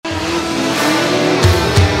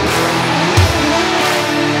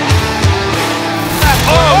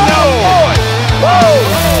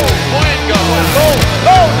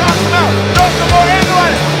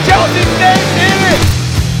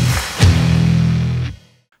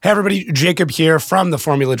Hey, everybody, Jacob here from the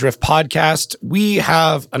Formula Drift podcast. We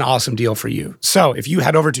have an awesome deal for you. So if you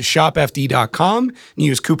head over to shopfd.com and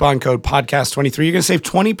use coupon code podcast23, you're going to save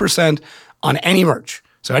 20% on any merch.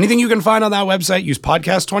 So anything you can find on that website, use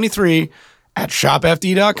podcast23 at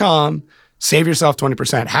shopfd.com. Save yourself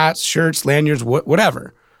 20%. Hats, shirts, lanyards,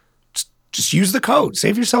 whatever. Just use the code.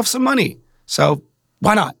 Save yourself some money. So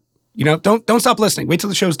why not? You know, don't stop listening. Wait till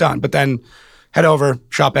the show's done. But then head over,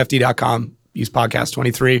 shopfd.com. Use podcast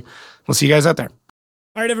 23. We'll see you guys out there.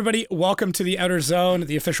 All right, everybody. Welcome to the Outer Zone,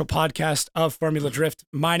 the official podcast of Formula Drift.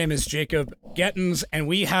 My name is Jacob Gettens, and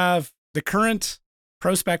we have the current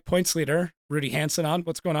Prospect points leader, Rudy Hansen, on.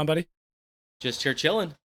 What's going on, buddy? Just here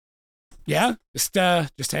chilling. Yeah, just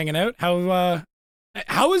hanging out. How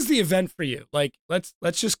was the event for you? Like, let's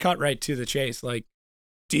just cut right to the chase. Like,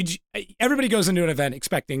 everybody goes into an event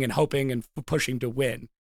expecting and hoping and pushing to win,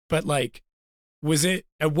 but like, was it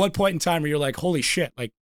at what point in time where you're like, holy shit,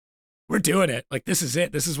 like we're doing it. Like, this is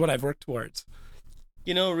it. This is what I've worked towards.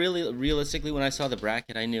 You know, really, realistically, when I saw the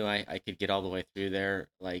bracket, I knew I could get all the way through there.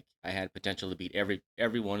 Like, I had potential to beat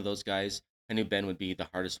every one of those guys. I knew Ben would be the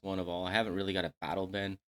hardest one of all. I haven't really got to battle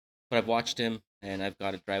Ben, but I've watched him and I've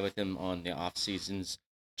got to drive with him on the off seasons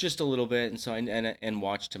just a little bit. And so and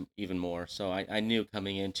watched him even more. So I knew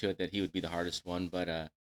coming into it that he would be the hardest one, but,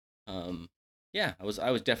 yeah, I was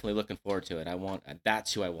definitely looking forward to it.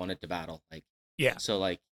 That's who I wanted to battle. Like, yeah. So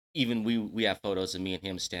like, even we have photos of me and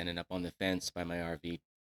him standing up on the fence by my RV,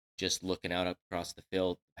 just looking out across the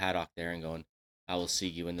field, paddock there, and going, "I will see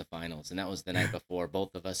you in the finals." And that was the night before.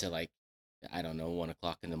 Both of us at like, I don't know,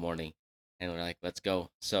 1:00 in the morning, and we're like, "Let's go."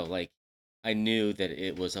 So like, I knew that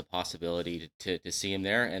it was a possibility to see him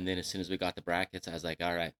there. And then as soon as we got the brackets, I was like,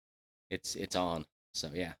 "All right, it's on." So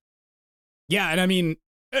yeah. Yeah, and I mean,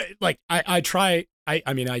 like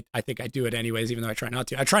I think I do it anyways, even though I try not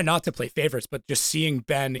to. I try not to play favorites, but just seeing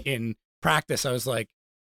Ben in practice, I was like,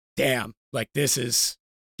 damn, like he's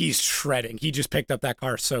shredding. He just picked up that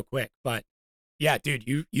car so quick. But yeah, dude,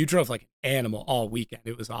 you drove like an animal all weekend.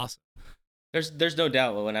 It was awesome. There's no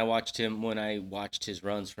doubt when I watched his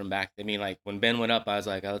runs from back. I mean, like when Ben went up, I was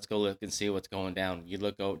like, oh, let's go look and see what's going down. You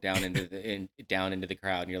go down into the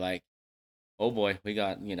crowd, and you're like, oh boy, we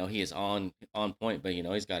got, he is on point, but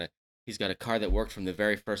he's got a car that worked from the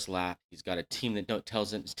very first lap. He's got a team that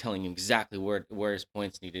is telling him exactly where his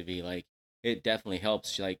points need to be. Like, it definitely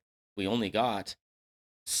helps. Like, we only got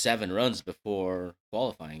 7 runs before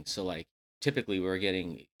qualifying, so like typically we were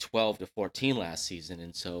getting 12 to 14 last season,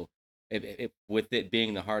 and so with it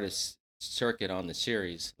being the hardest circuit on the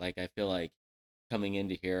series, like I feel like coming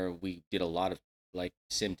into here we did a lot of like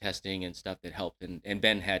sim testing and stuff that helped, and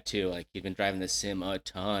Ben had too. Like, he'd been driving the sim a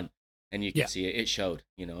ton, and you can see it showed,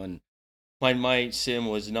 and my sim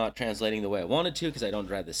was not translating the way I wanted to because I don't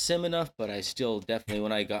drive the sim enough, but I still definitely,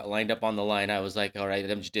 when I got lined up on the line, I was like, all right,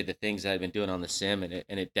 I just did the things that I'd been doing on the sim, and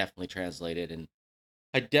it definitely translated, and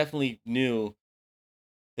I definitely knew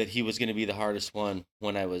that he was going to be the hardest one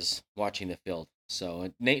when I was watching the field.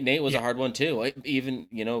 So Nate was a hard one too. Even,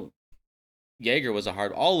 Jaeger was a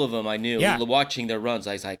hard. All of them I knew. Yeah. Watching their runs,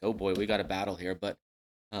 I was like, oh boy, we got a battle here. But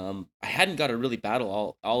I hadn't got to really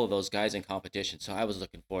battle all of those guys in competition, so I was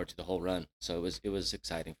looking forward to the whole run. So it was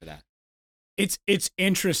exciting for that. It's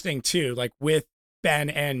interesting too, like with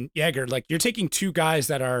Ben and Jaeger, like you're taking 2 guys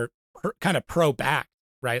that are kind of pro back,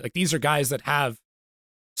 right? Like these are guys that have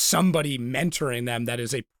somebody mentoring them that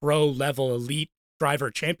is a pro level elite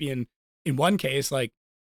driver champion in one case. Like,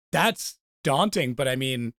 that's daunting, but I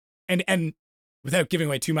mean, and without giving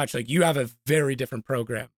away too much, like you have a very different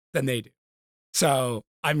program than they do. So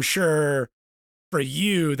I'm sure for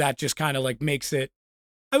you, that just kind of like makes it,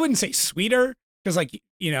 I wouldn't say sweeter, because like,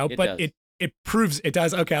 but it proves it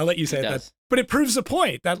does. Okay, I'll let you say that. But it proves the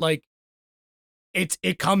point that like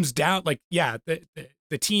it comes down, like, yeah,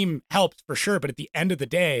 the team helps for sure, but at the end of the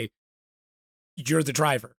day, you're the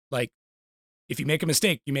driver. Like, if you make a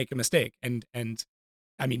mistake, you make a mistake. And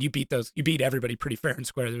I mean, you beat everybody pretty fair and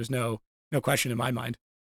square. There was no question in my mind.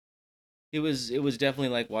 It was definitely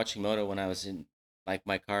like watching moto when I was in like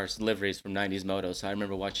my car's liveries from 90s moto. So I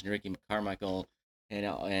remember watching Ricky Carmichael and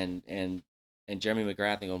Jeremy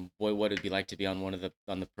McGrath and going, boy, what it'd be like to be on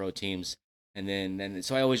the pro teams. And then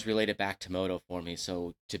so I always relate it back to moto for me.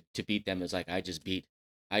 So to beat them is like I just beat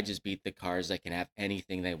the cars that can have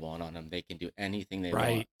anything they want on them. They can do anything they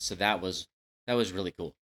want. So that was really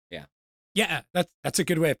cool. Yeah. Yeah, that's a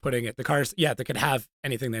good way of putting it. The cars, yeah, they could have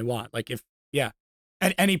anything they want. Like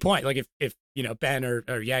at any point, like if Ben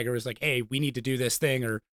or Jaeger was like, hey, we need to do this thing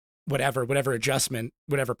or whatever adjustment,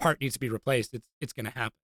 whatever part needs to be replaced, it's gonna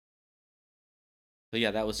happen. So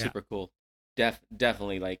yeah, that was super cool.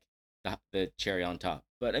 Definitely, like the cherry on top.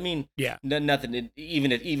 But I mean, Yeah. nothing.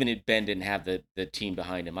 Even if Ben didn't have the team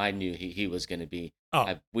behind him, I knew he was going to be.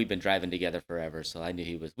 Oh, We've been driving together forever, so I knew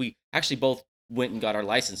he was. We actually both went and got our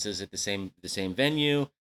licenses at the same venue,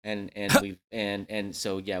 and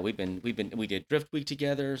so yeah, we did drift week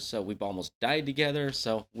together, so we've almost died together,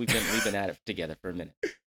 so we've been at it together for a minute.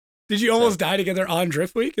 did you So almost die together on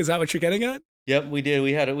Drift Week? Is that what you're getting at? yep, we did.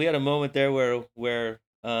 We had a moment there where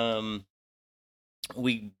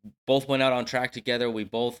we both went out on track together. We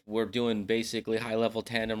both were doing basically high level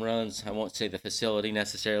tandem runs. I won't say the facility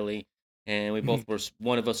necessarily. And we Mhm. both were,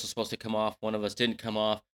 one of us was supposed to come off, one of us didn't come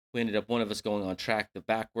off. We ended up, one of us going on track the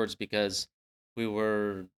backwards because we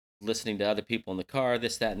were listening to other people in the car,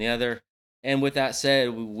 this, that, and the other. And with that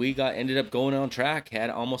said, we ended up going on track, had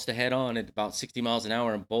almost a head on at about 60 miles an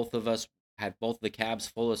hour, and both of us had both the cabs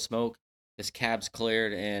full of smoke. This cab's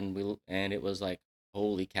cleared, and it was like,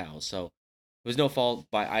 holy cow. So it was no fault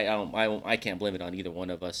by I can't blame it on either one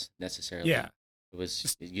of us necessarily. Yeah.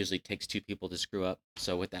 Just- It usually takes two people to screw up.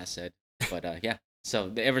 So with that said, but yeah.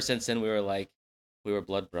 So ever since then we were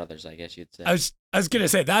blood brothers, I guess you'd say. I was gonna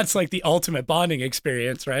say that's like the ultimate bonding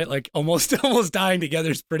experience, right? Like almost almost dying together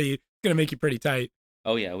is pretty gonna make you pretty tight.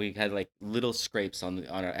 Oh yeah, we had like little scrapes on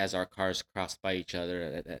our as our cars crossed by each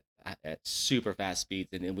other at super fast speeds,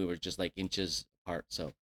 and we were just like inches apart.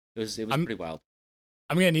 So it was I'm pretty wild.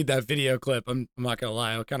 I'm gonna need that video clip. I'm not gonna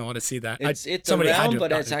lie. I kind of want to see that. I It's somebody had to around, have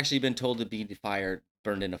but it's gotten actually been told to be fired,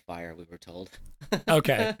 burned in a fire. We were told. it.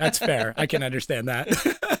 Okay, that's fair. I can understand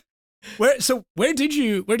that. Where did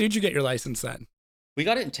you get your license then? We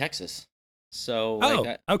got it in Texas. So like Oh,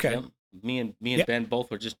 that, okay. yep. Me and Yeah, Ben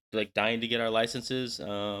both were just like dying to get our licenses.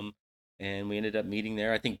 And we ended up meeting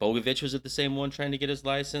there. I think Bogovich was at the same one trying to get his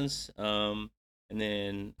license. And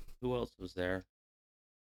then who else was there?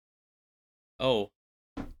 Oh,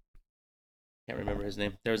 can't remember his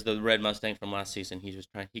name. There was the red Mustang from last season. He was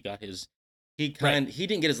trying. He got his. right. He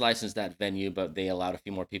didn't get his license that venue, but they allowed a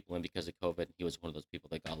few more people in because of COVID. He was one of those people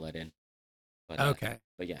that got let in. Okay,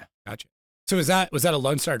 But yeah, gotcha. So was that a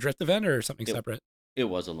Lone Star Drift event or something it separate? it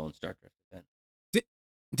was a Lone Star Drift event. Did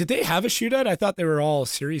did they have a shootout? I thought they were all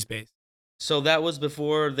series based. So that was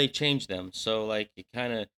before they changed them. So like it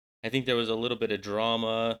kind of, I think there was a little bit of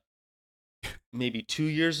drama maybe 2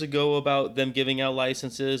 years ago about them giving out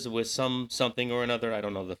licenses with something or another. I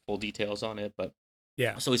don't know the full details on it, but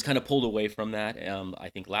Yeah. so he's kind of pulled away from that. I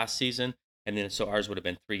think last season, and then so ours would have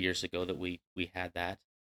been 3 years ago that we had that.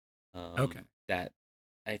 Okay. That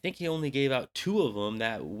I think he only gave out two of them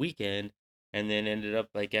that weekend, and then ended up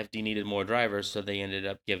like FD needed more drivers, so they ended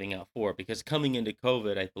up giving out four because coming into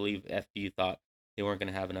COVID, I believe FD thought they weren't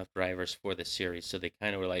going to have enough drivers for the series, so they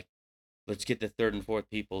kind of were like, let's get the third and fourth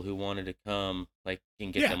people who wanted to come, like,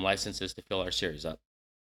 and get Yeah. them licenses to fill our series up.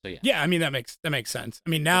 So yeah, Yeah. I mean that makes sense. I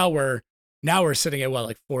mean yep. now we're sitting at what,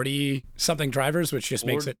 like 40 something drivers, which just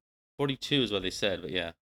makes Four, it 42 is what they said, but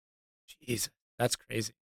yeah, Jesus, that's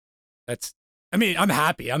crazy. That's I mean, I'm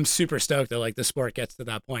happy. I'm super stoked that like the sport gets to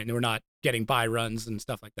that point and we're not getting by runs and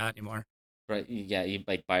stuff like that anymore. right, yeah, you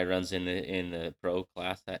like buy runs in the pro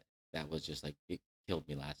class. That was just like it killed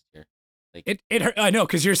me last year. Like It hurt. I know,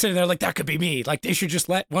 because you're sitting there like that could be me. Like they should just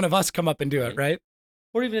let one of us come up and do it, right. right?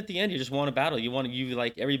 Or even at the end, you just want a battle. You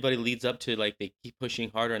like everybody leads up to like they keep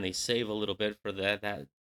pushing harder and they save a little bit for that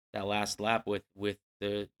last lap with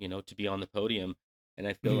the to be on the podium. And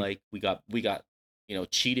I feel Mhm. like we got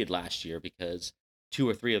cheated last year because two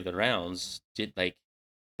or three of the rounds did like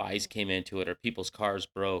buys came into it or people's cars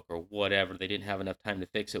broke or whatever. They didn't have enough time to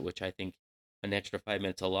fix it, which I think an extra 5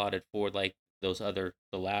 minutes allotted for like the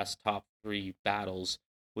last top three battles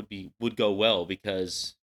would go well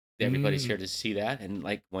because everybody's Mm. here to see that, and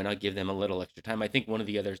like why not give them a little extra time? I think one of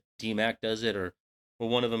the other DMAC does it, or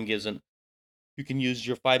one of them gives them, you can use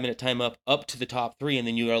your 5 minute time up to the top three, and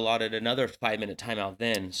then you are allotted another 5 minute timeout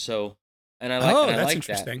then. So, and Oh, I that's like that.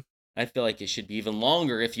 interesting. I feel like it should be even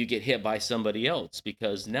longer if you get hit by somebody else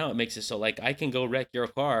because now it makes it so like I can go wreck your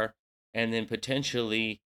car, and then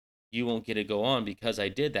potentially you won't get to go on because I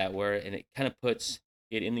did that. Where and it kind of puts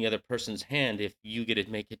it in the other person's hand if you get to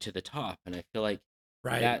make it to the top, and I feel like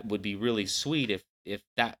Right. that would be really sweet if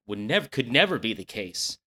that could never be the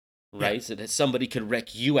case, Yeah. right? So that somebody could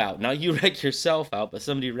wreck you out, not you wreck yourself out, but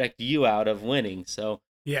somebody wrecked you out of winning. So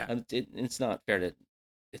Yeah. it's not fair to,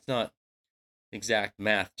 it's not exact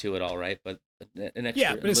math to it all, right? But an Yeah. extra, a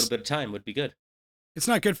But little it's bit of time would be good. it's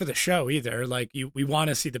not good for the show either. Like we want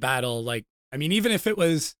to see the battle. Like I mean, even if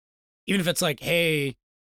it's like, hey,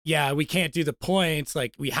 yeah, we can't do the points.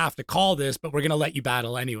 Like we have to call this, but we're gonna let you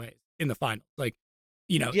battle anyways in the final. Like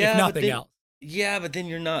if Yeah, but nothing then else. Yeah, but then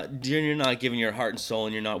you're not giving your heart and soul,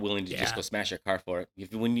 and you're not willing to just go Yeah. smash your car for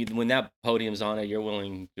it. When that podium's on it, you're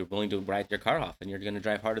willing to write your car off, and you're going to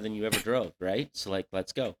drive harder than you ever drove, right? So like,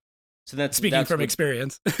 let's go. So that's Speaking that's from what.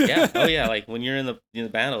 experience. Yeah. Oh yeah. Like when you're in the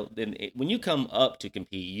battle, then when you come up to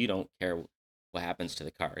compete, you don't care what happens to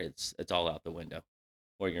the car. It's all out the window,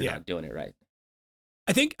 or you're Yeah. not doing it right.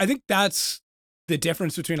 I think that's the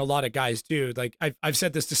difference between a lot of guys too. Like I've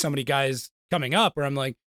said this to so many guys coming up where I'm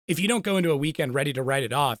like, if you don't go into a weekend ready to write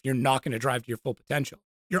it off, you're not going to drive to your full potential.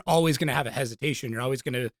 You're always going to have a hesitation. You're always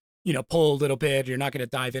going to, pull a little bit. You're not going to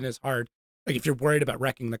dive in as hard. Like if you're worried about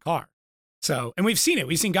wrecking the car. So, and we've seen it.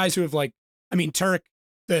 We've seen guys who have like, I mean, Turk,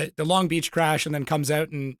 the Long Beach crash and then comes out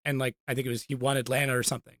and like, I think it was, he won Atlanta or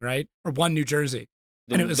something, right? Or won New Jersey.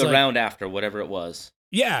 The And it was the like, round after, whatever it was.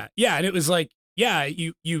 yeah, yeah, and it was like, yeah,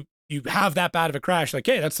 you have that bad of a crash, like,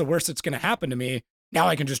 hey, that's the worst that's going to happen to me. Now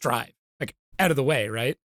I can just drive like out of the way,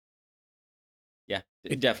 right? Yeah,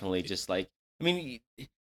 It, definitely. it Just like, I mean,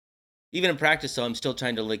 even in practice, so I'm still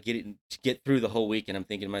trying to like get through the whole week, and I'm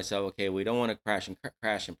thinking to myself, okay, we don't want to crash in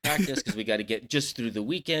practice because we got to get just through the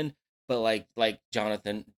weekend. But like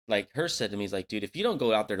Jonathan, like Hurst said to me, he's like, dude, if you don't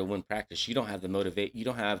go out there to win practice, you don't have the motivate, you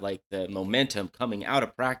don't have like the momentum coming out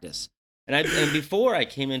of practice. And before I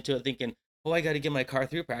came into it thinking, oh, I got to get my car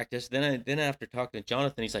through practice. Then after talking to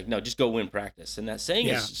Jonathan, he's like, no, just go win practice. And that saying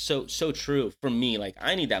is yeah, so true for me. Like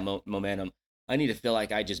I need that momentum. I need to feel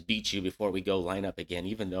like I just beat you before we go line up again,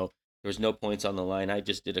 even though there was no points on the line. I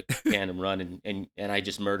just did a tandem run and I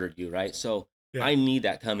just murdered you, right? So yeah. I need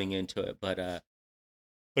that coming into it, but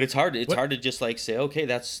it's hard. It's What? hard to just like say, okay,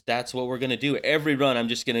 that's what we're gonna do. Every run, I'm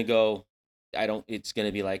just gonna go. I don't. It's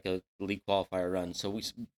gonna be like a league qualifier run. So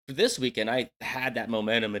for this weekend, I had that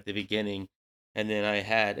momentum at the beginning, and then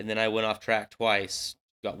I went off track twice.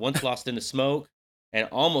 Got once lost in the smoke, and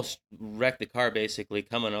almost wrecked the car basically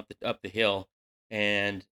coming up the hill,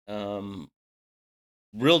 and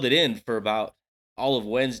reeled it in for about all of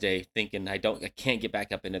Wednesday, thinking I can't get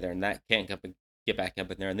back up into there, and that can't get back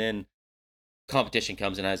up in there, and then competition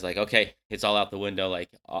comes, and I was like, okay, it's all out the window. Like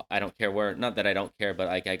I don't care where. Not that I don't care, but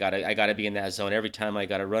like I gotta be in that zone every time. I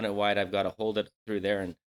gotta run it wide. I've got to hold it through there,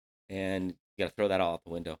 and you gotta throw that all out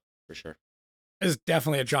the window for sure. It's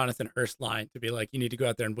definitely a Jonathan Hurst line to be like, you need to go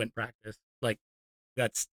out there and win practice. Like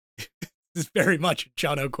that's this is very much a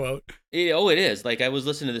Jono quote. It is. Like I was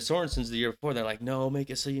listening to the Sorensens the year before. They're like, no, make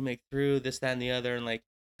it so you make through this, that, and the other, and like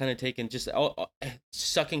kind of taking just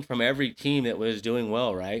sucking from every team that was doing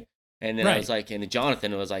well, right? And then I was Right. like, and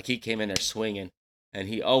Jonathan was like, he came in there swinging, and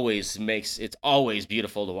he always makes it's always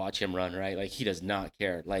beautiful to watch him run, right? Like he does not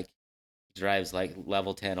care. Like he drives like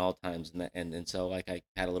level 10 all times, and so like I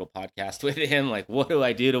had a little podcast with him, like, what do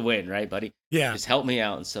I do to win, right, buddy? Yeah. Just help me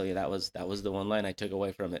out. And so yeah, that was the one line I took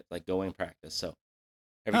away from it, like going practice. So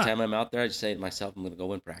every Huh. time I'm out there, I just say to myself, I'm going to go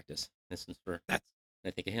win practice. This is for, That's I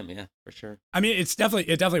think of him. Yeah, for sure. I mean, it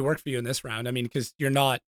definitely worked for you in this round. I mean, because you're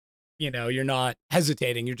not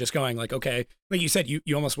hesitating. You're just going like, okay, like you said, you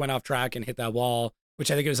almost went off track and hit that wall, which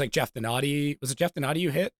I think it was like Jeff Donati. Was it Jeff Donati you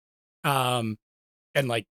hit? Um, and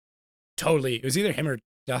like totally, it was either him or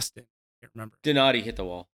Dustin. I can't remember. Donati hit the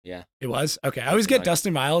wall. Yeah. It was okay. I Jeff always get Donati.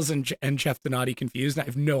 Dustin Miles and Jeff Donati confused. And I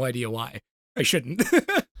have no idea why. I shouldn't.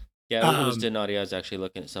 Yeah, it was um, Donati. I was actually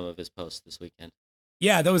looking at some of his posts this weekend.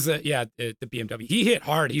 yeah, that was the BMW. He hit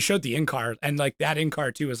hard. He showed the in car, and like that in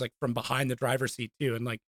car too was like from behind the driver's seat too, and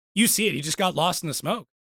like you see it. He just got lost in the smoke.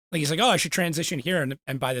 Like he's like, oh, I should transition here,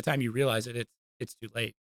 and by the time you realize it, it's too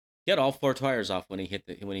late. He had all four tires off when he hit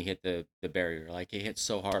the barrier. Like he hit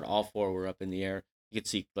so hard, all four were up in the air. You could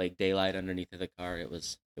see like daylight underneath of the car. It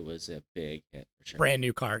was a big hit for sure. Brand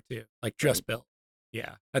new car too, like Right. just built.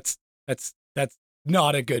 Yeah, that's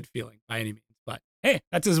not a good feeling by any means. But hey,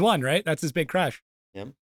 that's his one, right? That's his big crash. Yeah.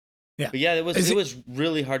 Yeah. But yeah, it was Is it it was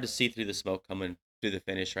really hard to see through the smoke coming through the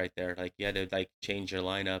finish right there. Like you had to like change your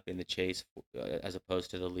lineup in the chase as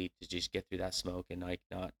opposed to the lead to just get through that smoke and like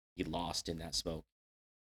not get lost in that smoke.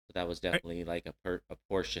 So that was definitely like a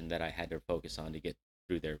portion that I had to focus on to get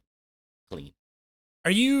through there clean.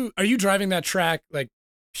 are you driving that track like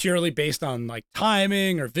purely based on like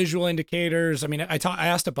timing or visual indicators? I mean, I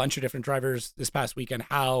asked a bunch of different drivers this past weekend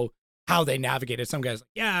how they navigated. Some guys like,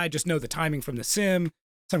 yeah, I just know the timing from the sim.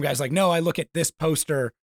 Some guys like, no, I look at this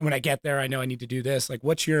poster and when I get there, I know I need to do this. Like,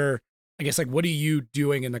 what's your, I guess, like, what are you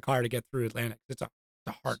doing in the car to get through Atlantic? It's a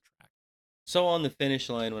hard track. So on the finish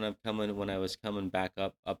line when I was coming back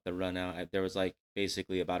up the run out, there was like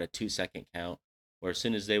basically about a 2 second count where as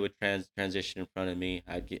soon as they would transition in front of me,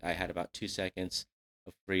 I had about 2 seconds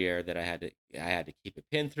of free air that I had to keep it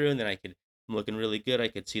pinned through, and then I'm looking really good. I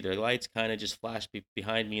could see their lights kind of just flash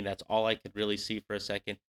behind me, and that's all I could really see for a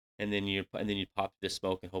second. and then you pop the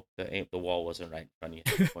smoke and hope the wall wasn't right in front of you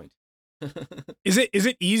at that point. Is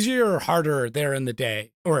it easier or harder there in the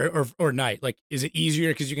day or night? Like, is it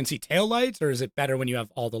easier because you can see tail lights, or is it better when you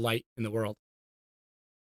have all the light in the world?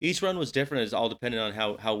 Each run was different. It's all dependent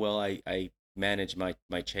on how well I managed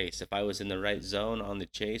my chase. If I was in the right zone on the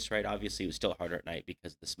chase, right, obviously it was still harder at night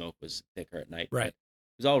because the smoke was thicker at night. But Right. it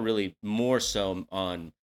was all really more so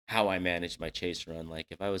on how I managed my chase run. Like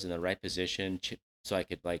if I was in the right position, so I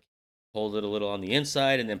could like hold it a little on the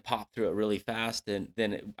inside and then pop through it really fast, and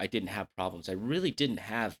then I didn't have problems. I really didn't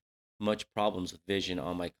have much problems with vision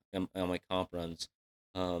on my comp runs.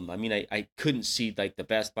 I mean, I couldn't see like the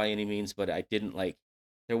best by any means, but I didn't like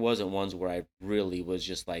there wasn't ones where I really was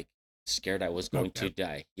just like scared I was going Smoked to out.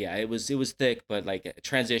 die. Yeah, it was thick, but like a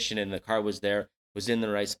transition and the car was there, was in the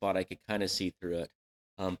right spot. I could kind of see through it.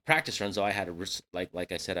 Practice runs though, I had a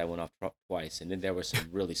like I said, I went off twice, and then there were some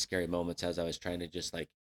really scary moments as I was trying to just like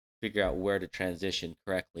figure out where to transition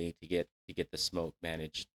correctly to get the smoke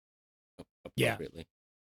managed Yeah. appropriately.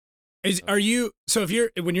 Is So, are you so if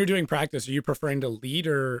you're when you're doing practice, are you preferring to lead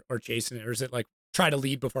or chasing it, or is it like try to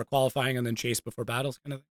lead before qualifying and then chase before battles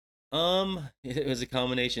kind of thing? it was a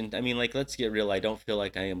combination. I mean, like, let's get real. I don't feel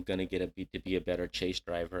like I am gonna get to be a better chase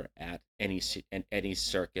driver at any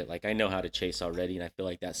circuit. Like, I know how to chase already, and I feel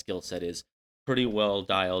like that skill set is pretty well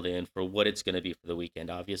dialed in for what it's gonna be for the weekend.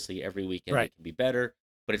 Obviously, every weekend Right. it can be better,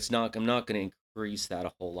 but it's not. I'm not gonna increase that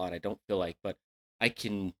a whole lot. I don't feel like, but I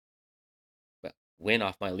can win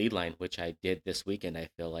off my lead line, which I did this weekend. I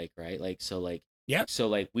feel like, right? Yeah. So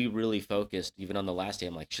like we really focused even on the last day.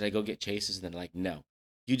 I'm like, should I go get chases? And then like, no,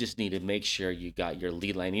 you just need to make sure you got your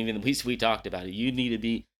lead line. Even we talked about it. You need to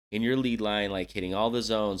be in your lead line, like hitting all the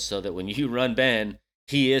zones, so that when you run Ben,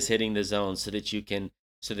 he is hitting the zones, so that you at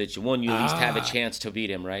least have a Ah. chance to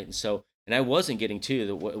beat him, right? And I wasn't getting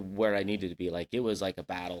to where I needed to be. Like it was like a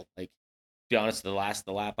battle. Like be honest, the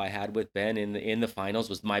lap I had with Ben in the finals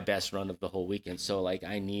was my best run of the whole weekend. So like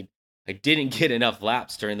I didn't get enough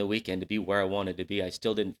laps during the weekend to be where I wanted to be. I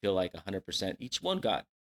still didn't feel like 100%. Each one got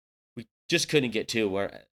we just couldn't get to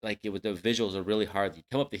where like it was the visuals are really hard. You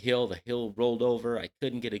come up the hill rolled over. I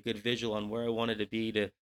couldn't get a good visual on where I wanted to be to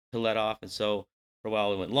let off, and so for a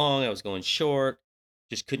while it went long. I was going short,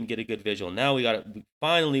 just couldn't get a good visual. Now we got it.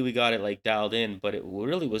 Finally, we got it like dialed in, but it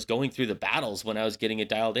really was going through the battles when I was getting it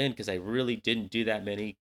dialed in because I really didn't do that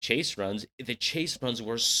many chase runs. The chase runs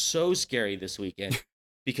were so scary this weekend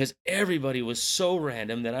because everybody was so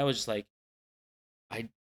random that I was just like, I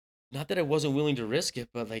not that I wasn't willing to risk it,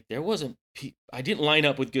 but like there wasn't I didn't line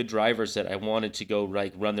up with good drivers that I wanted to go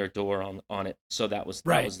like run their door on it. So that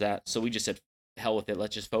Right. was that. So we just said hell with it.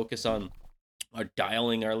 Let's just focus on our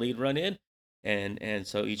dialing our lead run in. And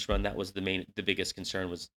so each run that was the biggest concern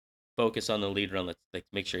was focus on the lead run. Let's like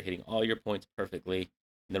make sure you're hitting all your points perfectly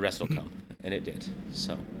and the rest will Mhm. come. And it did.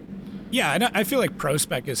 So Yeah, and I feel like pro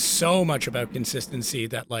spec is so much about consistency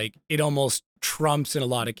that like it almost trumps in a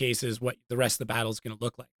lot of cases what the rest of the battle is going to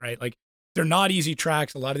look like, right? Like they're not easy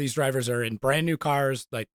tracks. A lot of these drivers are in brand new cars,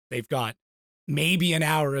 like they've got maybe an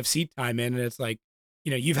hour of seat time in, and it's like,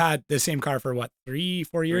 you've had the same car for what, 3,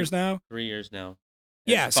 4 years three now? 3 years now. And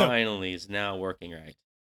it's Yeah, so finally is now working right.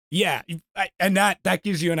 yeah, and that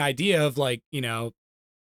gives you an idea of like, don't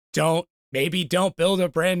build a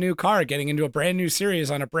brand new car getting into a brand new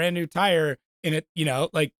series on a brand new tire in it,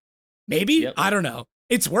 like maybe, Yep. I don't know.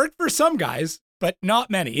 It's worked for some guys, but not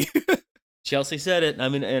many. Chelsea said it. I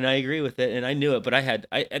mean, and I agree with it, and I knew it. But I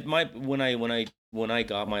at my when I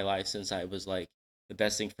got my license, I was like the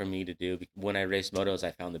best thing for me to do when I raced motos.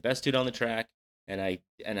 I found the best dude on the track, and I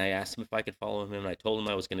asked him if I could follow him, and I told him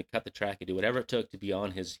I was going to cut the track and do whatever it took to be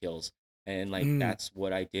on his heels, and like Mm, that's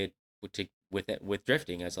what I did with it with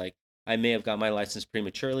drifting. I was like, I may have got my license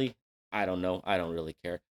prematurely. I don't know. I don't really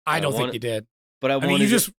care. I But I don't think wanted, you did. but I I mean, you wanted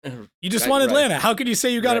just it. you just Right, won right, Atlanta. How could you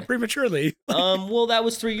say you got it right. prematurely? Well, that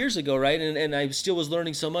was 3 years ago, right? And I still was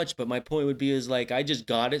learning so much. But my point would be is like I just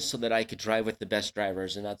got it so that I could drive with the best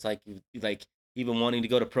drivers, and that's like even wanting to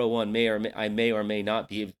go to Pro One I may or may not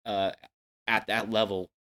be at that level.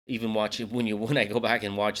 Even watching when I go back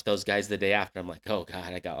and watch those guys the day after, I'm like, oh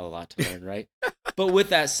god, I got a lot to learn, right? But with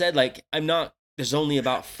that said, like I'm not. There's only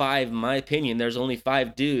about five, in my opinion. There's only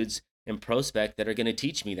five dudes in Prospect that are going to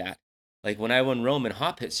teach me that. Like when I won Rome in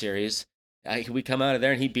Hot Pit Series, we come out of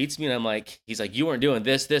there and he beats me and I'm like, he's like, you weren't doing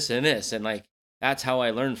this and this, and like that's how I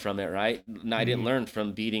learned from it, right? And I didn't Mhm. learn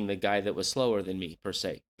from beating the guy that was slower than me per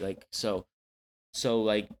se, like so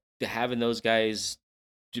like having those guys,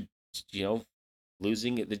 you know,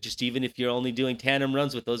 losing it. Just even if you're only doing tandem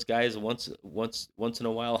runs with those guys once in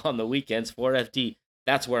a while on the weekends for FD,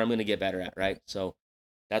 that's where I'm going to get better at, right? So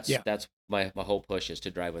Yeah. That's my whole push is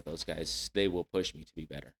to drive with those guys. They will push me to be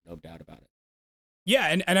better, no doubt about it. Yeah,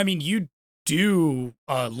 and I mean you do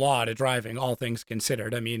a lot of driving, all things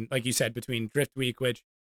considered. I mean, like you said, between Drift Week, which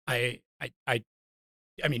I I I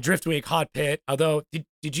I mean Drift Week, Hot Pit. Although,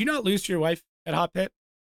 did you not lose to your wife at Hot Pit?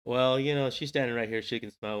 Well, she's standing right here. She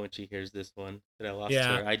can smile when she hears this one that I lost to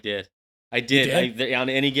Yeah, her. I did. I you did. did. On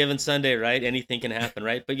any given Sunday, right? Anything can happen,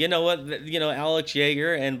 right? But you know what? Alex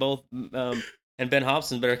Yeager and both and Ben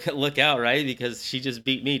Hobson better look out, right? Because she just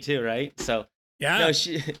beat me too, right? So Yeah. no,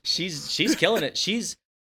 she's killing it.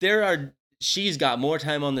 There are she's got more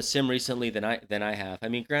time on the sim recently than I have. I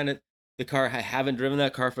mean, granted, the car I haven't driven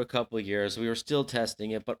that car for a couple of years. We were still testing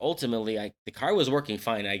it, but ultimately, the car was working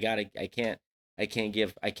fine. I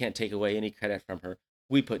can't take away any credit from her.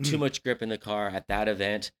 We put too Mhm. much grip in the car at that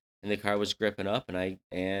event, and the car was gripping up,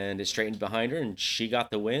 and it straightened behind her, and she got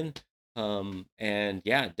the win. And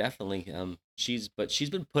yeah, definitely. She's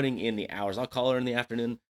been putting in the hours. I'll call her in the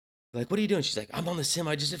afternoon, like, what are you doing? She's like, I'm on the sim.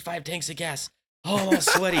 I just did 5 tanks of gas. Oh, I'm all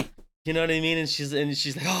sweaty. You know what I mean? And she's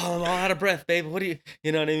like, oh, I'm all out of breath, babe. What do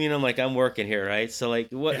you know what I mean? I'm like, I'm working here, right? So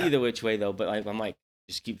like, what Yeah. either which way though. But I'm like,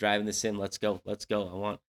 just keep driving the sim. Let's go.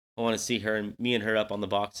 I want to see her and me and her up on the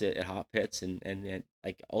box at Hot Pits and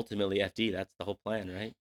like ultimately FD. That's the whole plan,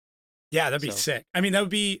 right? Yeah, that'd be So sick. I mean, that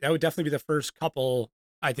would definitely be the first couple.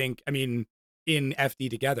 I think. I mean, in FD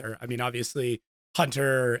together. I mean, obviously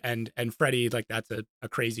Hunter and Freddie, like that's a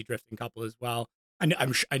crazy drifting couple as well.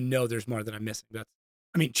 I know there's more that I'm missing. That's.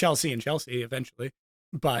 I mean, Chelsea and Chelsea eventually,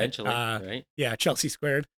 but eventually, right? yeah, Chelsea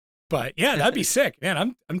squared. But yeah, that'd be sick, man.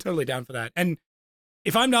 I'm totally down for that. And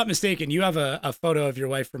if I'm not mistaken, you have a photo of your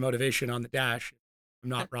wife for motivation on the dash. If I'm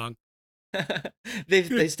not wrong.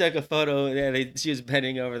 They stuck a photo. Yeah, she was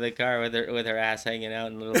bending over the car with her ass hanging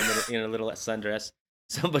out in a little sundress.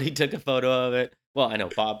 Somebody took a photo of it. Well, I know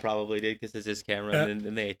Bob probably did because it's his camera, and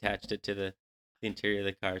then they attached it to the interior of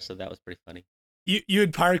the car. So that was pretty funny.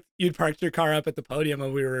 You'd parked your car up at the podium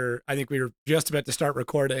and I think we were just about to start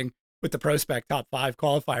recording with the Prospect Top 5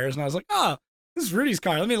 qualifiers, and I was like, oh, this is Rudy's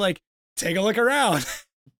car, let me like take a look around.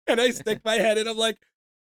 And I stick my head in, I'm like,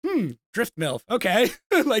 drift milf, okay.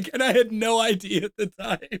 Like, and I had no idea at the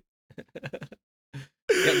time.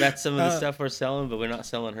 Yep, that's some of the uh stuff we're selling, but we're not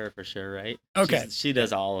selling her for sure, right? okay. She Yeah.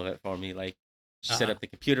 does all of it for me. Like she set uh up the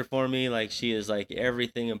computer for me. Like she is like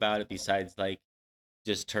everything about it besides like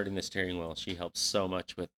just turning the steering wheel. She helps so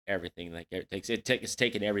much with everything. Like it's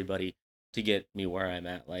taken everybody to get me where I'm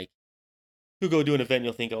at. Like you'll go do an event,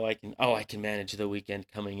 you'll think, I can manage the weekend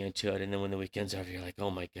coming into it, and then when the weekend's over, you're like,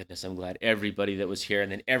 oh my goodness, I'm glad everybody that was here,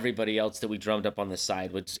 and then everybody else that we drummed up on the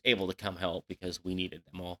side was able to come help because we needed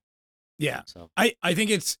them all. yeah, So I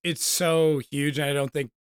think it's so huge, and I don't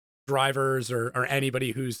think drivers or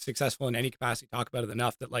anybody who's successful in any capacity talk about it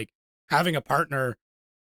enough, that like having a partner,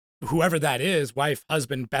 whoever that is, wife,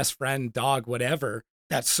 husband, best friend, dog, whatever,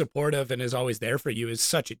 that's supportive and is always there for you is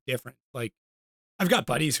such a difference. Like I've got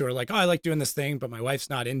buddies who are like, oh, I like doing this thing, but my wife's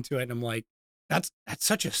not into it. And I'm like, that's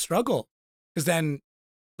such a struggle. Because then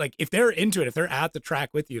like if they're into it, if they're at the track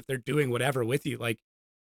with you, if they're doing whatever with you, like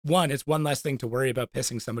one, it's one less thing to worry about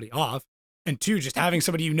pissing somebody off. And two, just having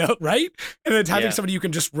somebody you know, right? And then having yeah, somebody you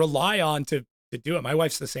can just rely on to do it. My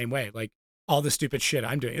wife's the same way. Like all the stupid shit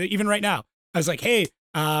I'm doing. Even right now, I was like, hey,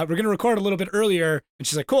 we're gonna record a little bit earlier. And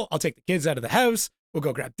she's like, cool, I'll take the kids out of the house. We'll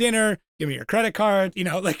go grab dinner. Give me your credit card.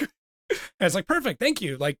 Like and it's like, perfect, thank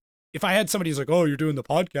you. Like if I had somebody who's like, oh, you're doing the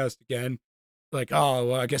podcast again, like, oh,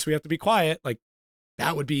 well, I guess we have to be quiet. Like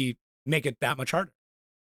that would be make it that much harder.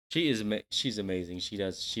 she's amazing. She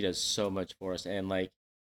does so much for us, and like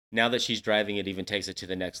now that she's driving, it even takes it to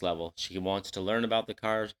the next level. She wants to learn about the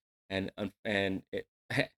cars, and it,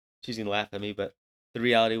 she's gonna laugh at me, but the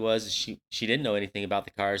reality was she didn't know anything about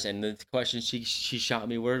the cars, and the questions she shot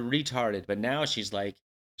me were retarded. But now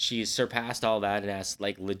she's surpassed all that and asks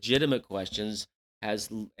like legitimate questions, has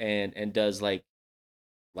and does like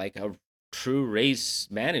a true race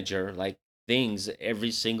manager like things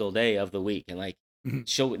every single day of the week, and like Mhm.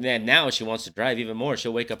 she'll and now she wants to drive even more.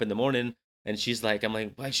 She'll wake up in the morning and she's like, I'm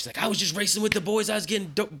like, why? She's like, I was just racing with the boys. I was getting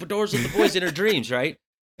doors with the boys in her dreams, right?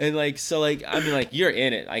 And like, so like, I mean, like, you're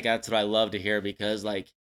in it. Like, that's what I love to hear because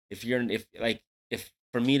like, if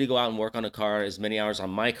for me to go out and work on a car as many hours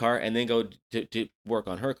on my car and then go to work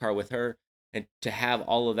on her car with her and to have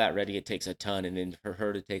all of that ready, it takes a ton. And then for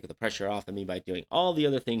her to take the pressure off of me by doing all the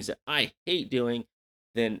other things that I hate doing,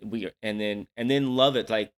 then and then love it.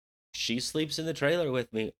 Like she sleeps in the trailer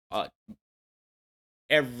with me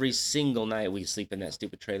every single night. We sleep in that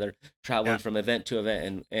stupid trailer, traveling Yeah. from event to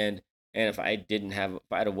event. And if I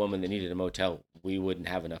had a woman that needed a motel, we wouldn't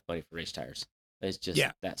have enough money for race tires. It's just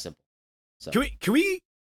Yeah. that simple. So Can we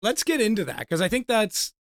let's get into that because I think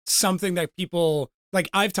that's something that people like.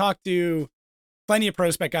 I've talked to plenty of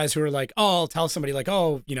prospect guys who are like, oh, I'll tell somebody like,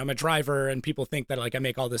 oh, I'm a driver, and people think that like I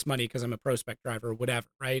make all this money because I'm a prospect driver or whatever,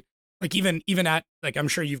 right? Like even at like I'm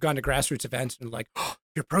sure you've gone to grassroots events and like, oh,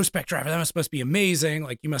 you're a prospect driver, that must supposed to be amazing.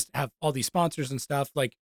 Like you must have all these sponsors and stuff.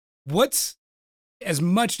 Like, what's as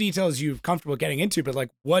much detail as you're comfortable getting into, but like,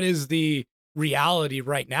 what is the reality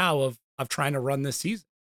right now of trying to run this season?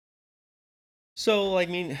 So, I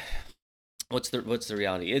mean, what's the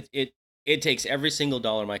reality? It takes every single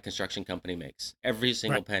dollar my construction company makes, every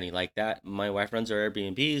single Right. penny. Like that, my wife runs our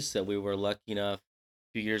Airbnbs that we were lucky enough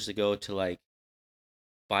a few years ago to like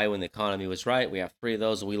buy when the economy was right. We have three of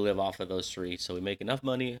those, and we live off of those three, so we make enough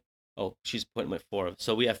money. Oh, she's putting with four of,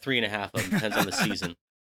 so we have three and a half of them. Depends on the season.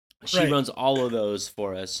 She Right. runs all of those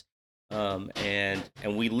for us, and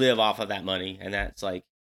we live off of that money, and that's like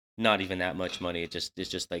not even that much money. It's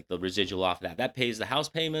just like the residual off of that. That pays the house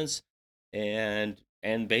payments, and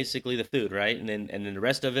basically the food, right? And then the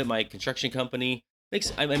rest of it, my construction company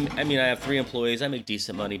makes. I mean, I have three employees. I make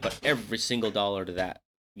decent money, but every single dollar to that,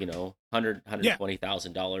 Yeah.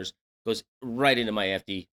 $120,000 goes right into my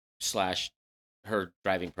FD slash her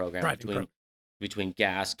driving program Driving between program.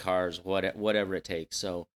 gas, cars, whatever it takes.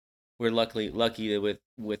 So we're lucky that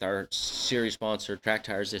with our series sponsor Track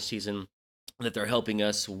Tires this season that they're helping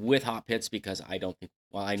us with hot pits because I don't think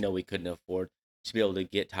I know we couldn't afford to be able to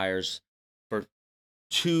get tires for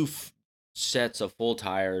two sets of full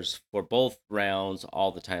tires for both rounds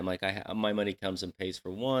all the time. Like my money comes and pays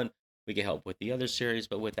for one. We get help with the other series,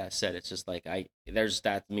 but with that said, it's just like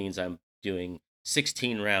that means I'm doing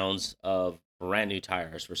 16 rounds of brand new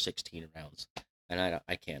tires for 16 rounds, and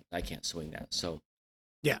I can't swing that. So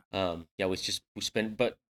Yeah. yeah, we spend,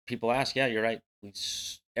 but people ask, yeah, you're right.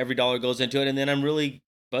 Every dollar goes into it, and then I'm really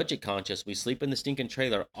budget conscious. We sleep in the stinking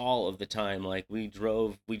trailer all of the time. Like we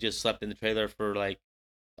just slept in the trailer for like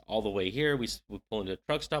all the way here. We pull into a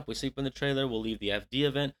truck stop. We sleep in the trailer. We'll leave the FD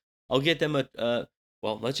event. I'll get them a.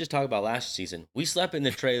 Well, let's just talk about last season. We slept in the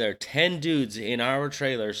trailer. 10 dudes in our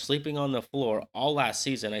trailer sleeping on the floor all last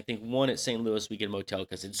season. I think one at St. Louis we get a motel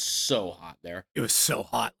because it's so hot there. It was so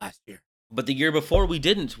hot last year. But the year before we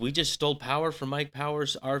didn't. We just stole power from Mike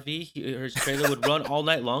Power's RV. His trailer would run all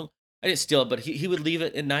night long. I didn't steal it, but he would leave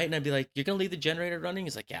it at night, and I'd be like, "You're gonna leave the generator running?"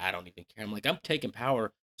 He's like, "Yeah, I don't even care." I'm like, "I'm taking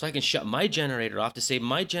power so I can shut my generator off to save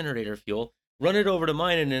my generator fuel, run it over to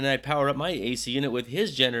mine, and then I'd power up my AC unit with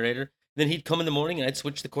his generator. Then he'd come in the morning, and I'd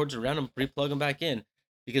switch the cords around and re-plug them back in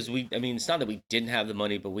because I mean, it's not that we didn't have the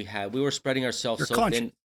money, but we were spreading ourselves You're so conscious.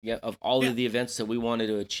 thin, yeah, of all Yeah. of the events that we wanted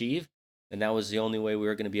to achieve, and that was the only way we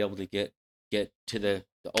were going to be able to get to the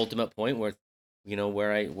ultimate point where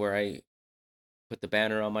where I put the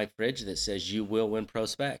banner on my fridge that says you will win pro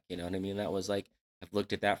spec. You know what I mean? That was like I've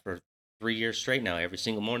looked at that for 3 years straight now. Every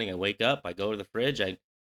single morning I wake up, I go to the fridge, I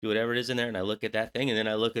do whatever it is in there, and I look at that thing, and then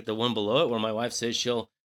I look at the one below it where my wife says she'll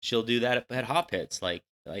do that at hop pits. Like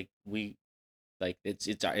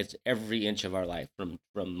it's every inch of our life from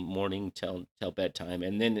morning till bedtime,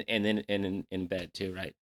 and then in bed too,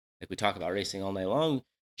 right? Like we talk about racing all night long.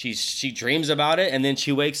 She dreams about it, and then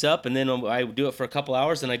she wakes up, and then I do it for a couple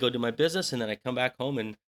hours, and I go do my business, and then I come back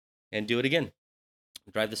home and do it again.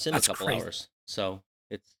 Drive the sim a That's couple crazy. hours. So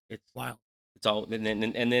it's Wow. it's all, and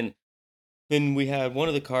then we had one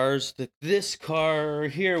of the cars. This car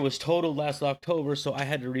here was totaled last October, so I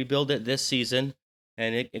had to rebuild it this season,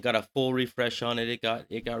 and it got a full refresh on it. It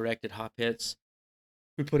got wrecked at Hot Pits.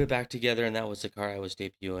 We put it back together, and that was the car I was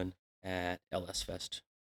debuting at LS Fest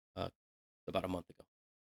uh, about a month ago.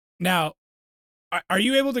 Now, are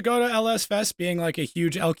you able to go to LS Fest being like a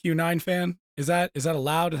huge LQ9 fan? Is that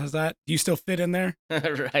allowed? Do you still fit in there?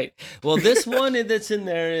 Right. Well, this one that's in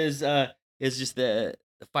there is just the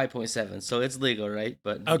 5.7, so it's legal, right?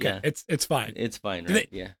 But Okay, yeah, it's fine. it's fine, Do right?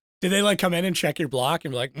 they Yeah. do they like come in and check your block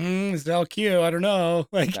and be like, it's LQ? I don't know.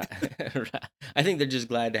 Like, Right. I think they're just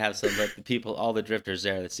glad to have some, but the people, all the drifters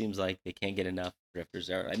there, it seems like they can't get enough drifters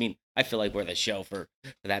there. I mean, I feel like we're the show for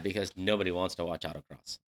that because nobody wants to watch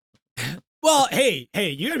autocross. well, hey,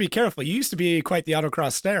 you gotta be careful. You used to be quite the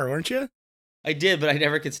autocross star, weren't you? I did, but I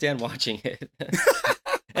never could stand watching it.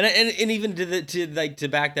 And even to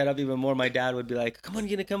back that up even more, my dad would be like, "Come on,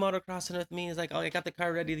 you gonna come autocrossing with me?" He's like, "Oh, I got the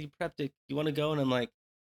car ready. You prepped it. You want to go?" And I'm like,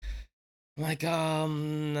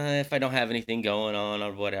 if I don't have anything going on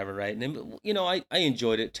or whatever, right? And then, I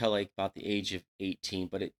enjoyed it till like about the age of 18,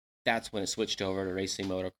 but that's when it switched over to racing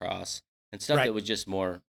motocross and stuff Right. that was just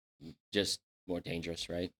more dangerous,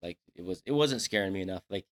 right? Like it wasn't scaring me enough.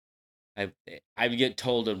 Like I would get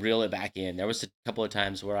told to reel it back in. There was a couple of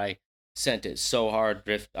times where sent it so hard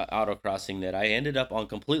drift autocrossing that I ended up on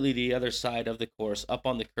completely the other side of the course, up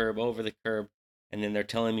on the curb, over the curb, and then they're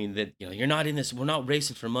telling me that you're not in this. We're not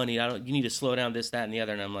racing for money. I don't. You need to slow down. This, that, and the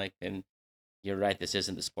other. And I'm like, and you're right. This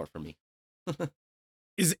isn't the sport for me.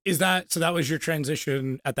 Is that so? That was your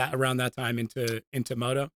transition at that around that time into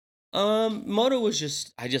moto. Moto was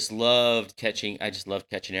just I just loved catching. I just loved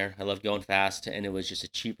catching air. I loved going fast, and it was just a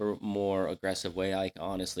cheaper, more aggressive way. Like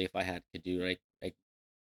honestly, if I had to do like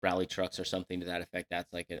rally trucks or something to that effect,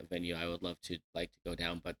 that's like a venue I would love to like to go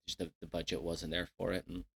down, but just the budget wasn't there for it.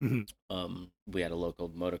 And Mhm. we had a local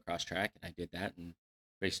motocross track, and I did that and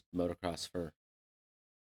raced motocross for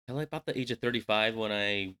till like about the age of 35 when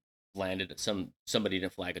I landed at somebody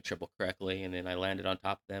didn't flag a triple correctly, and then I landed on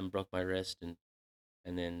top of them, broke my wrist, and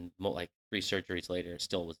then like 3 surgeries later, it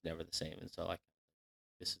still was never the same. And so like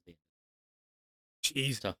this is the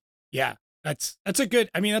Jeez. so Yeah. That's a good.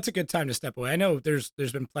 I mean, that's a good time to step away. I know there's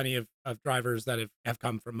been plenty of drivers that have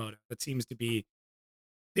come from moto. That seems to be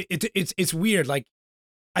it's weird. Like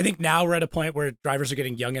I think now we're at a point where drivers are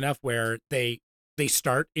getting young enough where they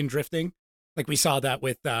start in drifting. Like we saw that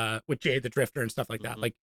with Jay the Drifter and stuff like that. mm-hmm.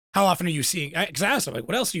 Like how often are you seeing? Because I asked him like,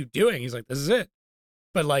 what else are you doing? He's like, this is it.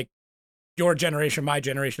 But like your generation, my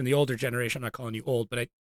generation, the older generation. I'm not calling you old, but I I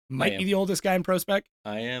might be am. the oldest guy in pro spec.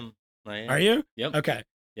 I am. I Are am. you? Yep. Okay.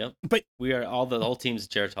 Yep. But We are all the whole team's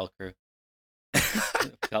Geritol crew.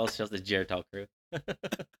 Tell us just the Geritol crew.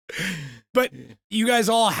 but you guys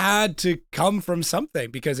all had to come from something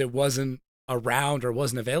because it wasn't around or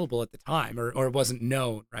wasn't available at the time or it wasn't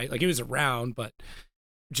known, right? Like it was around, but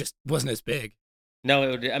just wasn't as big.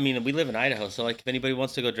 No, I mean, we live in Idaho, so like if anybody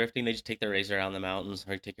wants to go drifting, they just take their razor out in the mountains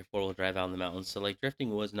or take your 4-wheel drive out in the mountains. So like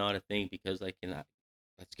drifting was not a thing because like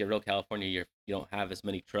let's get real, California, you don't have as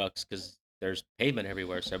many trucks because there's pavement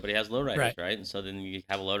everywhere, so everybody has lowriders, Right. right? And so then you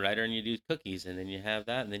have a lowrider and you do cookies, and then you have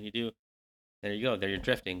that, and then you do there you go, there you're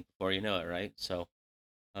drifting before you know it, right? So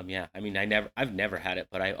yeah, I mean, I've never had it,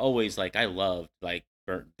 but I always I loved like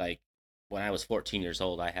when I was 14 years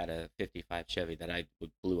old, I had a 55 Chevy that I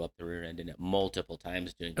would blew up the rear end in it multiple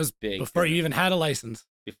times doing It was big before you burnout. even had a license.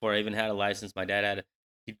 Before I even had a license, my dad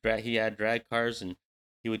had he had drag cars, and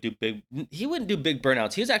he wouldn't do big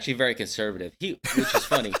burnouts. He was actually very conservative. Which is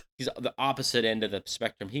funny. He's the opposite end of the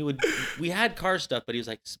spectrum. We had car stuff, but he was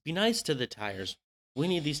like, be nice to the tires. We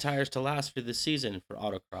need these tires to last for the season for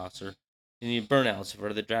autocross, or you need burnouts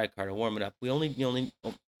for the drag car to warm it up. You only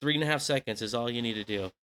 3.5 seconds is all you need to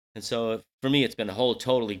do. And so for me, it's been a whole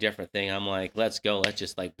totally different thing. I'm like, let's go. Let's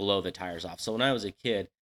just like blow the tires off. So when I was a kid,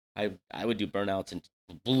 I would do burnouts and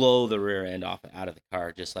blow the rear end off out of the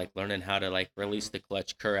car, just like learning how to like release the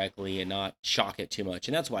clutch correctly and not shock it too much.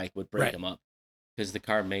 And that's why I would break Right. them up, because the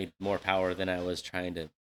car made more power than I was trying to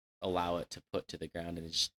allow it to put to the ground,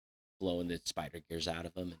 and just blowing the spider gears out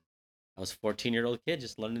of them. And I was a 14-year-old kid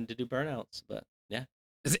just learning to do burnouts. But yeah.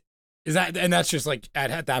 Is it is that and that's just like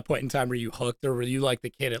at that point in time were you hooked or were you like the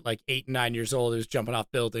kid at like 8 and 9 years old who's jumping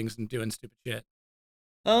off buildings and doing stupid shit?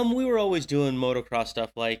 We were always doing motocross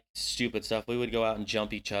stuff, like stupid stuff. We would go out and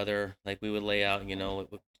jump each other. Like we would lay out,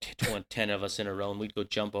 10 of us in a row, and we'd go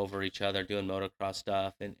jump over each other doing motocross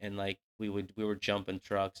stuff. And like we were jumping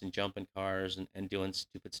trucks and jumping cars and doing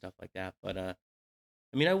stupid stuff like that. But I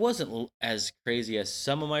mean, I wasn't as crazy as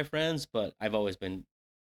some of my friends, but I've always been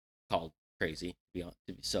called crazy to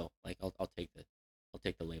be so. Like I'll take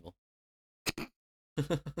the label.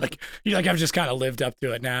 Like you're like I've just kind of lived up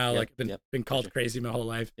to it now. Yep, Like been yep, been for called sure. crazy my whole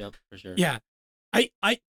life. Yep, for sure. Yeah. I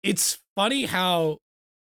it's funny how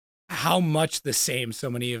much the same so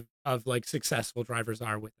many of like successful drivers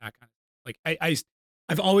are with that kind of like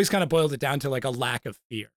I've always kind of boiled it down to like a lack of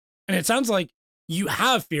fear. And it sounds like you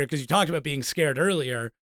have fear because you talked about being scared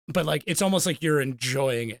earlier, but like it's almost like you're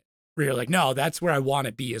enjoying it. Where you're like, no, that's where I want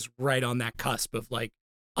to be is right on that cusp of like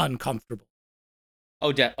uncomfortable.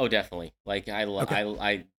 Oh, definitely. Like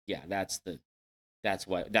Okay. yeah, that's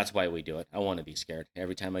why we do it. I want to be scared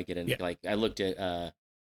every time I get in. Yeah. Like I looked at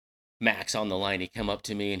Max on the line. He came up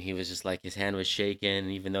to me and he was just like his hand was shaking.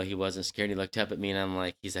 And even though he wasn't scared, he looked up at me and I'm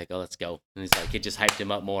like, he's like, oh, let's go. And he's like, it just hyped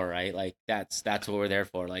him up more, right? Like that's what we're there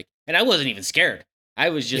for. Like, and I wasn't even scared. Yeah.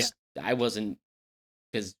 I wasn't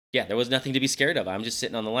because yeah, there was nothing to be scared of. I'm just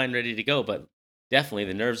sitting on the line ready to go. But definitely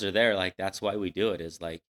the nerves are there. Like that's why we do it. Is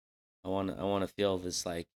like I want to feel this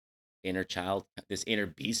like inner child, this inner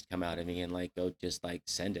beast come out of me and like go just like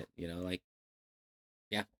send it, like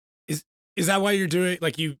yeah. Is is that why you're doing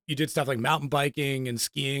like you did stuff like mountain biking and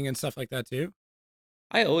skiing and stuff like that too?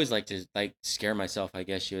 I always like to like scare myself, I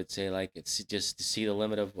guess you would say. Like it's just to see the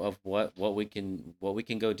limit of what we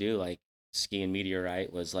can go do. Like skiing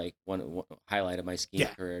meteorite was like one highlight of my skiing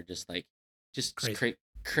Yeah. career. Just like just Crazy. cra-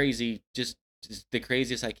 crazy, just the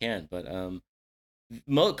craziest I can. But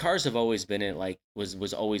cars have always been it like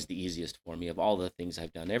was always the easiest for me of all the things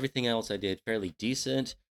I've done. Everything else I did fairly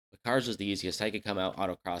decent, but cars was the easiest. I could come out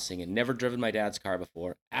autocrossing and never driven my dad's car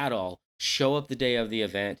before at all. Show up the day of the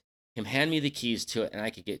event, him hand me the keys to it, and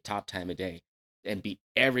I could get top time a day and beat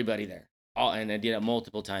everybody there. All and I did it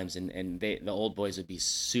multiple times, and the old boys would be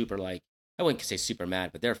super like I wouldn't say super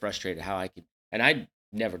mad, but they're frustrated how I could and I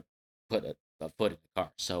never put a foot in the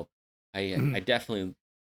car. So I Mhm. definitely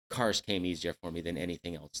cars came easier for me than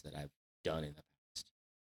anything else that I've done in the past.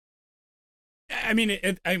 I mean,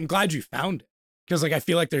 I'm glad you found it because like I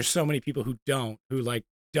feel like there's so many people who don't who like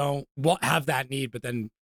don't have that need, but then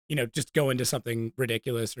just go into something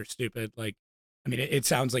ridiculous or stupid. Like, I mean, it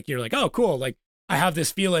sounds like you're like, oh, cool. Like I have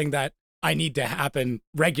this feeling that I need to happen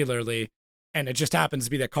regularly, and it just happens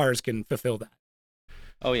to be that cars can fulfill that.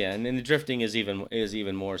 Oh yeah, and then the drifting is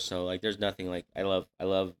even more so. Like there's nothing like I love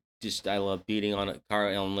beating on a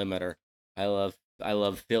car on limiter. I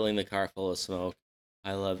love filling the car full of smoke.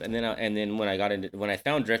 I love and then when I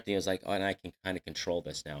found drifting, it was like, oh, and I can kind of control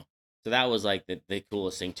this now. So that was like the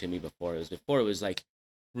coolest thing to me before it was like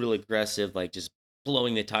real aggressive, like just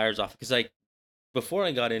blowing the tires off. Because like before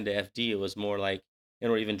I got into FD, it was more like,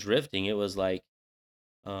 or even drifting, it was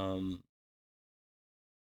um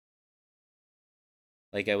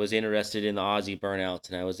like I was interested in the Aussie burnouts,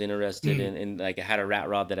 and I was interested Mm. in like I had a rat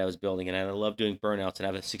rod that I was building, and I love doing burnouts, and I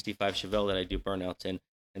have a '65 Chevelle that I do burnouts in.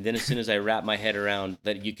 And then as soon as I wrap my head around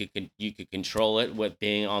that you could control it with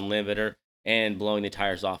being on limiter and blowing the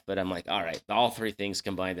tires off, but I'm like, all right, all three things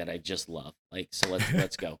combined that I just love. Like, so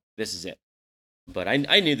let's go. This is it. But I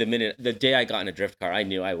knew the day I got in a drift car, I'm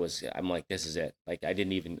like, this is it. Like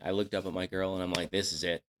I looked up at my girl and I'm like, this is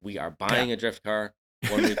it. We are Yeah. buying a drift car.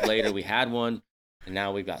 1 week later, we had one, and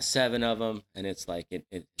now we've got seven of them, and it's like it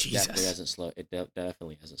definitely Jesus. hasn't slowed.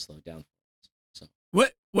 Definitely hasn't slowed down. So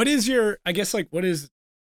What is your, I guess, like what is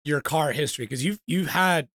your car history? Because you've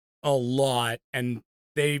had a lot, and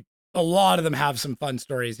they a lot of them have some fun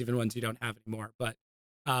stories, even ones you don't have anymore. But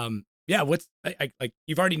yeah, what's like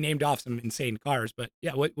you've already named off some insane cars, but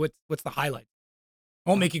yeah, what's the highlight? I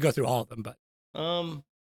won't make you go through all of them, but um,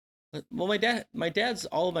 well,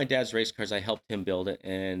 all of my dad's race cars, I helped him build it,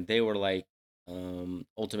 and they were like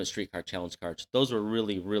Ultimate Streetcar Challenge cars. Those were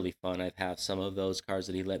really really fun. I've had some of those cars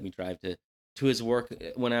that he let me drive to his work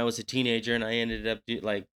when I was a teenager, and I ended up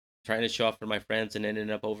like trying to show off for my friends, and ended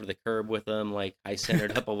up over the curb with them. Like I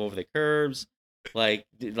centered up over the curbs. Like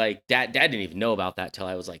dad didn't even know about that till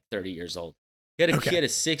I was like 30 years old. He okay. had a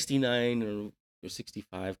 69 or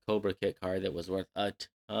 65 Cobra kit car that was worth a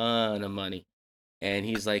ton of money, and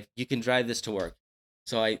he's like, "You can drive this to work."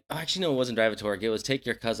 So actually no, it wasn't drive it to work. It was take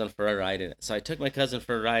your cousin for a ride in it. So I took my cousin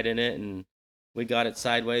for a ride in it, and we got it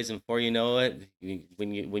sideways. And before you know it,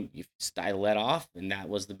 I let off, and that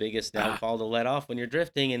was the biggest Ah, downfall to let off when you're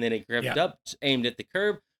drifting. And then it gripped yeah. up, aimed at the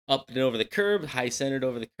curb, up and over the curb, high centered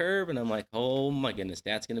over the curb, and I'm like, "Oh my goodness,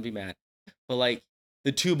 Dad's gonna be mad." But like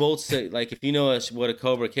the two bolts that, like, if you know what a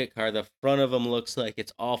Cobra kit car, the front of them looks like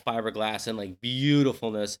it's all fiberglass and like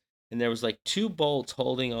beautifulness, and there was like two bolts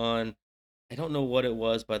holding on. I don't know what it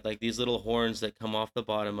was, but like these little horns that come off the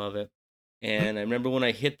bottom of it. And I remember when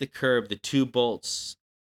I hit the curb, the two bolts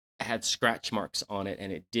had scratch marks on it,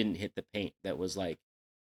 and it didn't hit the paint that was like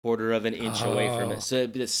quarter of an inch away from it. Oh, So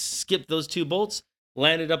it skipped those two bolts,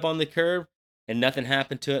 landed up on the curb, and nothing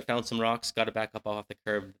happened to it. Found some rocks, got it back up off the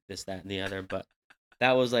curb, this, that, and the other. But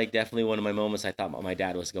that was like definitely one of my moments. I thought my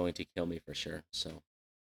dad was going to kill me for sure. So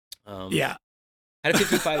um, yeah. I had a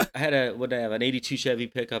 55. I had a what did I have? An '82 Chevy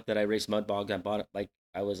pickup that I raced mud bogged. I bought it like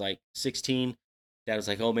I was like 16. Dad was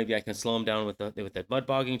like, "Oh, maybe I can slow him down with the mud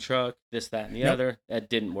bogging truck, this, that, and the Nope. other." That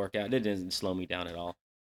didn't work out. It didn't slow me down at all.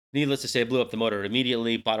 Needless to say, I blew up the motor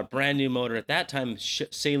immediately. Bought a brand new motor. At that time,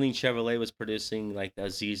 Saline Chevrolet was producing like a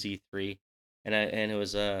ZZ3, and it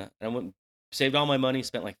was I went saved all my money,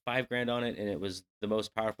 spent like 5 grand on it, and it was the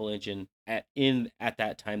most powerful engine at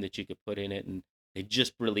that time that you could put in it, and they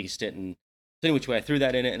just released it. And so anyway, which way I threw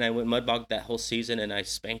that in it, and I went mud bogged that whole season, and I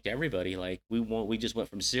spanked everybody. Like we just went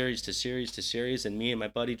from series to series to series, and me and my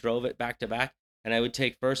buddy drove it back to back, and I would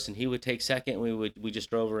take first, and he would take second, and we just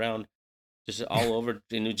drove around just all over,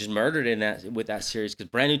 and we just murdered in that with that series because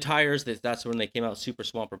brand new tires. That's when they came out, super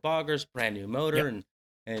swamper boggers, brand new motor, Yep.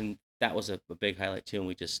 and that was a big highlight too. And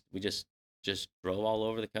we just drove all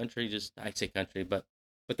over the country. Just I say country, but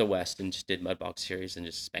the West, and just did mudbog series and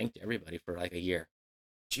just spanked everybody for like a year.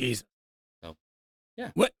 Jeez. So yeah.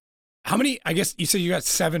 What? How many? I guess you said you got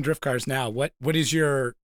 7 drift cars now. What is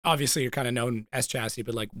your? Obviously, you're kind of known S chassis,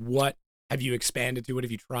 but like, what have you expanded to? What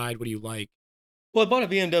have you tried? What do you like? Well, I bought a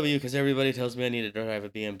BMW because everybody tells me I need to drive a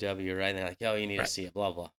BMW, right? And they're like, "Oh, you need to Right. see it."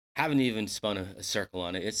 Blah blah. Haven't even spun a circle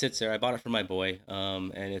on it. It sits there. I bought it for my boy,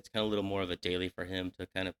 and it's kind of a little more of a daily for him to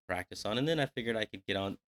kind of practice on. And then I figured I could get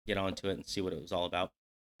onto it and see what it was all about.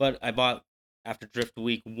 But I bought after Drift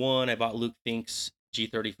Week 1, I bought Luke Fink's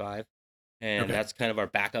G35, and Okay. that's kind of our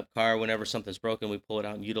backup car. Whenever something's broken, we pull it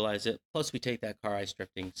out and utilize it. Plus, we take that car ice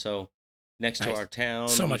drifting. So next to Nice. our town,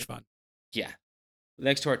 So much fun. yeah,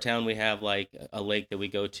 next to our town we have like a lake that we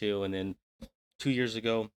go to, and then 2 years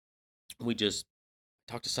ago we just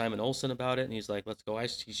talked to Simon Olson about it, and he's like, let's go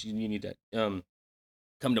ice, you need to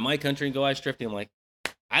come to my country and go ice drifting. I'm like,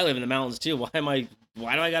 I live in the mountains too, why do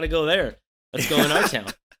I gotta go there? Let's go in our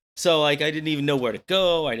town. So like I didn't even know where to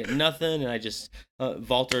go, I didn't nothing, and I just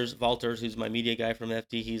Valters, who's my media guy from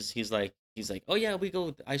FD, he's like, oh yeah, we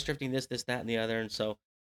go ice drifting, this that and the other. And so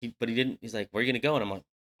but he didn't, he's like, where are you gonna go? And I'm like,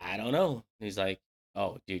 I don't know. And he's like,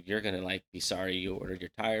 oh dude, you're gonna like be sorry you ordered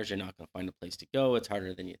your tires, you're not gonna find a place to go, it's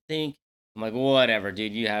harder than you think. I'm like, whatever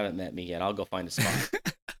dude, you haven't met me yet, I'll go find a spot.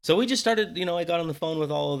 So we just started, I got on the phone with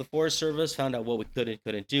all of the Forest Service, found out what we could and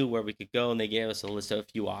couldn't do, where we could go, and they gave us a list of a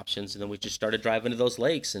few options. And then we just started driving to those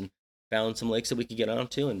lakes and found some lakes that we could get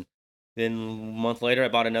onto. And then a month later, I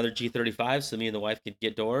bought another G35 so me and the wife could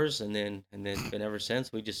get doors. And then been ever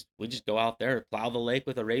since, we just go out there, plow the lake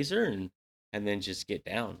with a razor, and then just get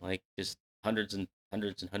down like just hundreds and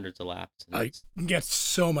hundreds and hundreds of laps. And Like you get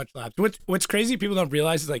so much laps. What's crazy people don't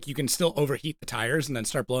realize is like you can still overheat the tires and then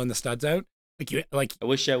start blowing the studs out. Like I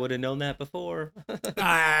wish I would have known that before.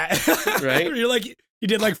 right? You're like you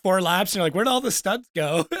did like 4 laps and you're like, where'd all the studs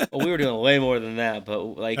go? Well, we were doing way more than that, but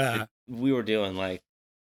like uh, we were doing like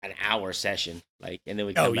an hour session, like, and then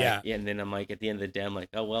we oh come back, yeah. yeah, and then I'm like, at the end of the day, I'm like,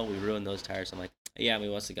 oh well, we ruined those tires. I'm like, yeah, we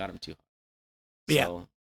must have got them too hot. Yeah. So,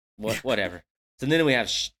 whatever. So then we have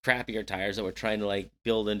crappier tires that we're trying to like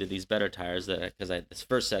build into these better tires that because this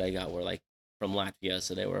first set I got were like from Latvia,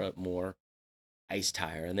 so they were a more ice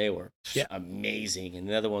tire, and they were Yeah. amazing. And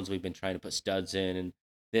the other ones we've been trying to put studs in and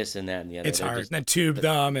this and that and the other. It's They're hard. just And then tube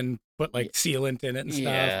them and put like sealant in it and stuff.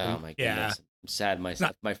 yeah. And, Oh my yeah. goodness, I'm sad.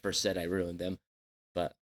 Not, My first set I ruined them,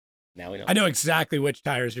 but now we know. I know exactly which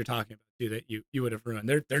tires you're talking about too that you would have ruined.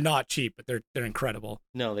 They're not cheap, but they're incredible.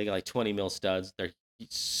 No, they got like 20 mil studs. They're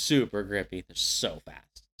super grippy. They're so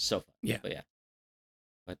fast, so fun. Yeah.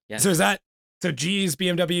 But yeah. So is that so? G's,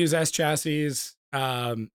 BMWs, S chassis.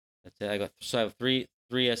 That's it. I have three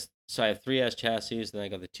S. So I have three S chassis. Then I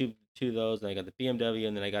got the two of those. Then I got the BMW,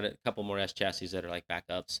 and then I got a couple more S chassis that are like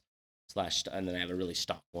backups slash. And then I have a really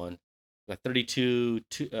stock one. I got 32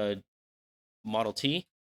 Model T.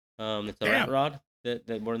 It's a Damn. rat rod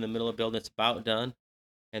that we're in the middle of building. It's about done.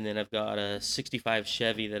 And then I've got a 65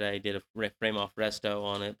 Chevy that I did a frame off resto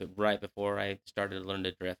on it, but right before I started to learn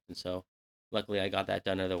to drift. And so luckily I got that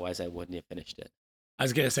done. Otherwise I wouldn't have finished it. I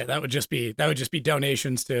was gonna say that would just be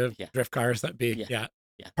donations to Yeah. drift cars. That'd be Yeah.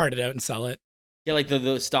 part it out and sell it. Yeah, like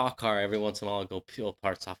the stock car, every once in a while I'll go peel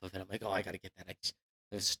parts off of it. I'm like, oh, I got to get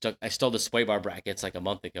that. I stole the sway bar brackets like a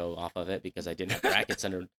month ago off of it because I didn't have brackets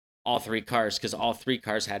under all three cars because all three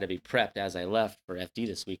cars had to be prepped as I left for FD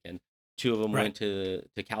this weekend. Two of them Right. went to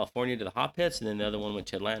California to the hot pits, and then the other one went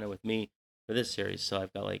to Atlanta with me for this series. So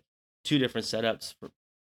I've got like two different setups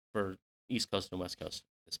for East Coast and West Coast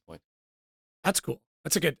at this point. That's cool.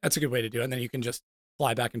 That's a good way to do it. And then you can just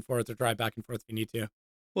fly back and forth or drive back and forth if you need to.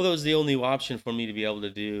 Well, that was the only option for me to be able to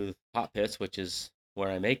do hot pits, which is where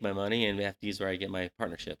I make my money, and FD is where I get my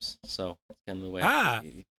partnerships. So it's kind of the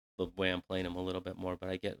way I'm playing them a little bit more. But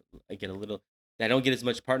I get a little. I don't get as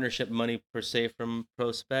much partnership money per se from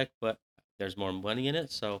Pro Spec, but there's more money in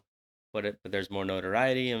it. So, but there's more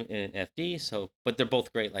notoriety in FD. So, but they're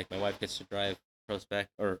both great. Like my wife gets to drive Pro Spec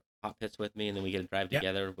or hot pits with me, and then we get to drive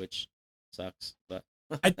together, which sucks. But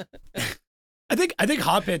I, I think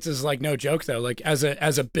hot pits is like no joke though. Like as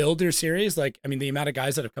a builder series, like I mean the amount of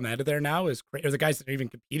guys that have come out of there now is crazy. Or the guys that are even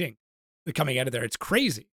competing, coming out of there, it's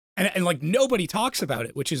crazy. And like nobody talks about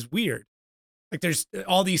it, which is weird. Like there's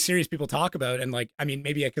all these series people talk about, and like I mean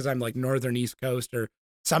maybe because I'm like northern East Coast or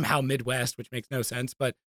somehow Midwest, which makes no sense,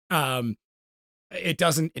 but it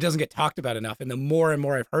doesn't get talked about enough. And the more and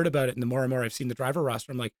more I've heard about it, and the more I've seen the driver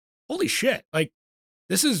roster, I'm like, holy shit! Like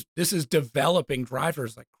this is developing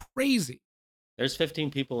drivers like crazy. There's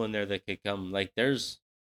 15 people in there that could come. Like there's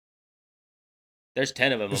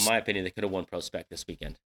 10 of them, in my opinion, that could have won Pro Spec this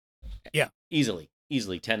weekend. Yeah, easily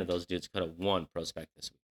 10 of those dudes could have won Pro Spec this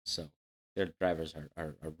week. So their drivers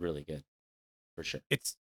are really good, for sure.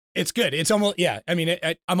 It's good. It's almost I mean,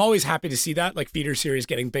 I'm always happy to see that like feeder series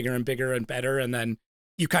getting bigger and bigger and better, and then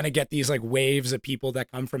you kind of get these like waves of people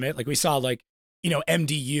that come from it. Like we saw like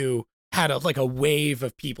MDU had a wave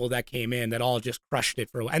of people that came in that all just crushed it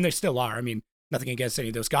for a while. And there still are. I mean, nothing against any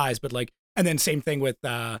of those guys, but like, and then same thing with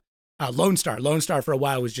Lone Star. Lone Star for a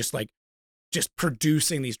while was just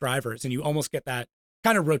producing these drivers, and you almost get that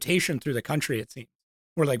kind of rotation through the country, it seems,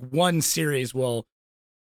 where like one series will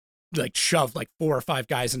like shove like 4 or 5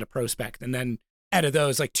 guys into prospect, and then out of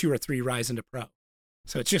those, like 2 or 3 rise into pro.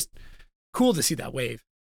 So it's just cool to see that wave.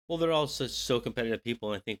 Well, they're all so competitive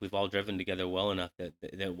people, and I think we've all driven together well enough that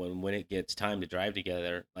when it gets time to drive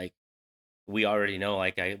together, like we already know.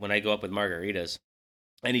 Like when I go up with margaritas,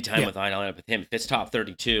 anytime Yeah, with I'll end up with him. If it's top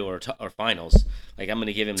 32 or finals, like I'm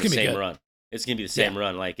gonna give him it's the gonna be same good. run. It's gonna be the Yeah, same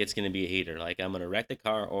run. Like it's gonna be a heater. Like I'm gonna wreck the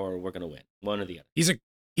car or we're gonna win. One or the other.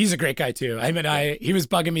 he's a great guy too. I mean, Yeah. he was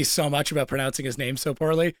bugging me so much about pronouncing his name so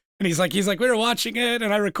poorly, and he's like we were watching it,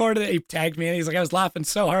 and I recorded it. He tagged me, and he's like, I was laughing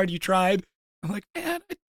so hard you tried. I'm like, man,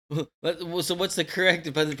 So what's the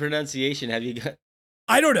correct pronunciation? Have you got?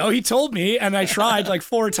 I don't know. He told me, and I tried like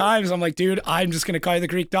 4 times. I'm like, dude, I'm just gonna call you the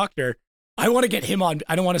Greek Doctor. I want to get him on.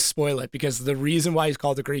 I don't want to spoil it because the reason why he's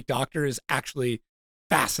called the Greek Doctor is actually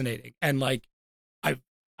fascinating. And like, I,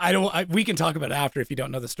 I don't. We can talk about it after if you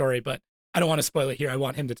don't know the story, but I don't want to spoil it here. I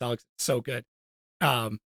want him to tell. It's so good.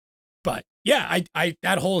 Um, but yeah,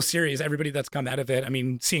 that whole series, everybody that's come out of it. I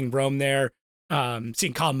mean, seeing Rome there,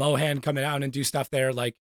 seeing Colin Mohan coming out and do stuff there,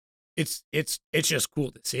 like, it's just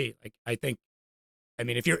cool to see. Like, I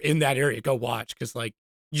mean, if you're in that area, go watch because like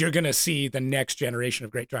you're gonna see the next generation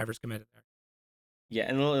of great drivers come into there. Yeah,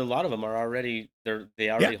 and a lot of them are already they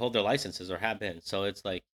Yeah, already hold their licenses or have been. So it's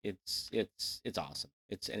like it's awesome.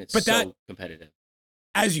 It's but that, so competitive.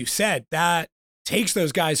 as you said, that takes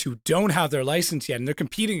those guys who don't have their license yet and they're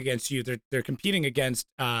competing against you. They're competing against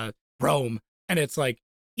Rome, and it's like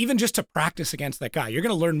even just to practice against that guy, you're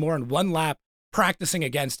gonna learn more in 1 lap practicing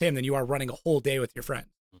against him than you are running a whole day with your friend.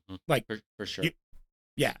 Hmm. Like, For sure. you,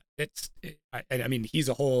 yeah, I mean, he's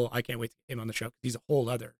a whole. I can't wait to get him on the show. He's a whole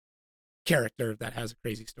other character that has a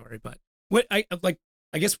crazy story. But what I like,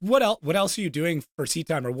 I guess what else? What else are you doing for Seat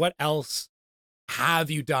Time, or what else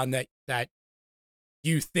have you done that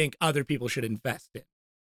you think other people should invest in?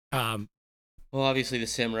 Um, Well, obviously the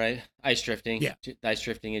sim, right? Ice drifting. yeah, Ice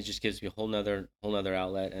drifting, it just gives you a whole nother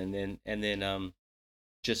outlet, and then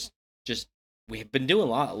just just we've been doing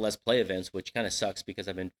a lot less play events, which kind of sucks because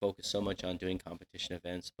I've been focused so much on doing competition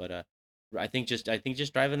events. But I think just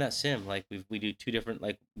driving that sim, like we do 2 different,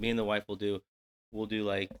 like me and the wife will do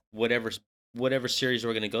like whatever series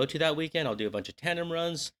we're gonna go to that weekend. I'll do a bunch of tandem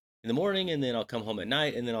runs in the morning, and then I'll come home at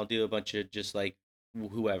night, and then I'll do a bunch of just like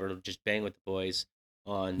whoever, just bang with the boys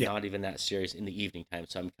on yeah, not even that series in the evening time.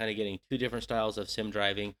 So I'm kind of getting 2 different styles of sim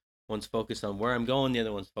driving. One's focused on where I'm going, the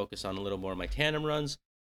other one's focused on a little more of my tandem runs.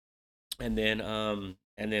 And then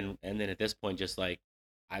at this point, just like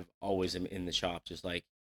I've always am in the shop, just like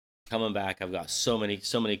coming back. I've got so many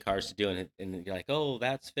cars to do, and you're like, oh,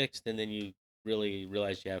 that's fixed, and then you really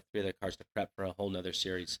realize you have 3 other cars to prep for a whole nother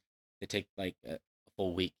series. It take like a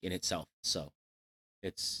full week in itself. So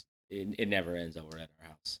it never ends over at our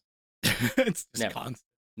house. it's just Never. constant.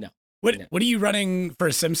 No. No. What are you running for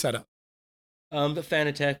a sim setup? The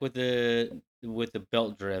Fanatec with the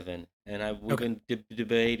belt driven, and we've Okay, been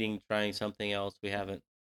debating trying something else. We haven't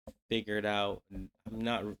figured out. And I'm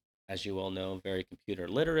not, as you all know, very computer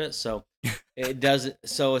literate, so it doesn't.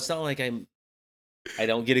 So it's not like I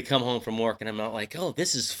don't get to come home from work and I'm not like, oh,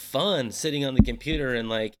 this is fun sitting on the computer and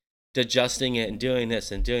like adjusting it and doing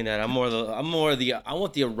this and doing that. I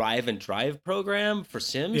want the arrive and drive program for yeah,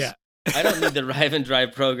 Sims. I don't need the arrive and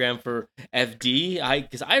drive program for FD.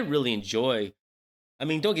 Because I really enjoy. I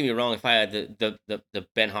mean, don't get me wrong. If I had the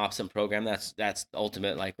Ben Hobson program, that's the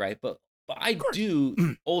ultimate, like, right. But I of course.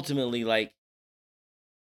 do ultimately like.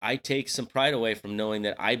 I take some pride away from knowing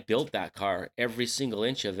that I built that car, every single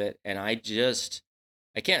inch of it, and I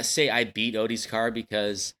can't say I beat Odie's car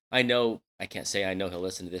because I can't say I know he'll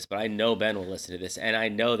listen to this, but I know Ben will listen to this, and I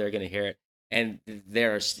know they're gonna hear it. And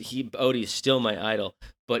Odie's still my idol,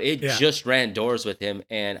 but it Yeah, just ran doors with him,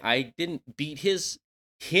 and I didn't beat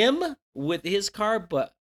him with his car,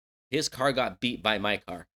 but his car got beat by my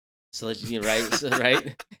car. So right, so,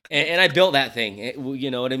 right, and I built that thing. You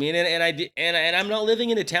know what I mean? And I did, and I'm not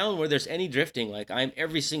living in a town where there's any drifting. Like I'm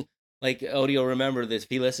every single, like Odie will remember this if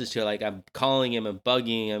he listens to it. Like I'm calling him and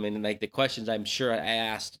bugging him, and like the questions I'm sure I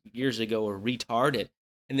asked years ago were retarded,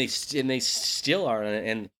 and they still are.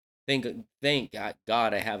 And thank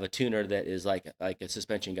God I have a tuner that is like a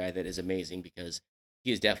suspension guy that is amazing because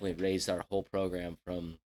he has definitely raised our whole program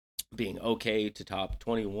from being okay to top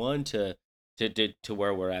 21 to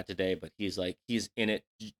where we're at today. But he's in it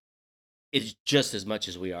is just as much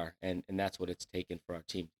as we are, and that's what it's taken for our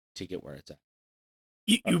team to get where it's at.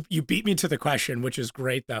 You beat me to the question, which is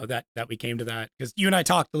great though that we came to that, because you and I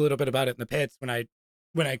talked a little bit about it in the pits when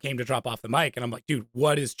I came to drop off the mic, and I'm like, dude,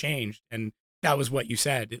 what has changed? And that was what you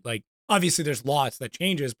said. Like, obviously there's lots that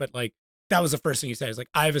changes, but like that was the first thing you said. Is like,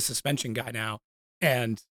 I have a suspension guy now,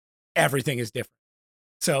 and everything is different.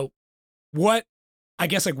 So what, I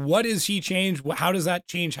guess, like, what has he changed? How does that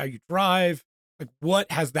change how you drive? Like,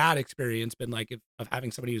 what has that experience been like of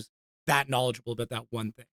having somebody who's that knowledgeable about that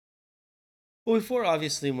one thing? Well, before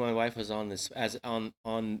obviously my wife was on this as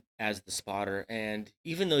the spotter, and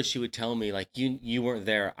even though she would tell me like you weren't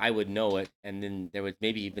there, I would know it, and then there would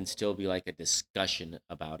maybe even still be like a discussion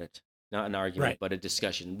about it, not an argument, Right. but a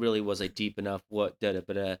discussion. Really, was I deep enough? What did it?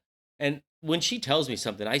 But and when she tells me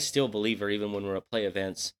something, I still believe her, even when we're at play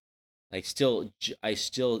events. Like I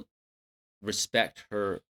still respect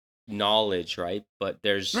her knowledge, right? But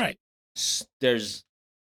Right. there's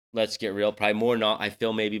let's get real, probably more I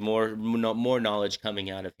feel maybe more knowledge coming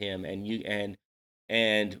out of him.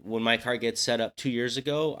 And when my car gets set up 2 years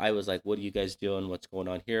ago, I was like, what are you guys doing? What's going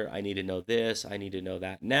on here? I need to know this, I need to know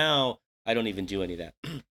that. Now I don't even do any of that.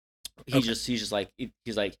 Okay. He's just like,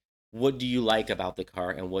 he's like, what do you like about the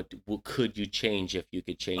car, and what could you change if you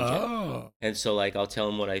could change it? Oh. And so like I'll tell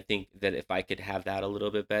him what I think, that if I could have that a little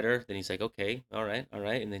bit better, then he's like, okay, all right, all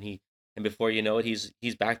right. And then and before you know it,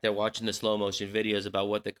 he's back there watching the slow motion videos about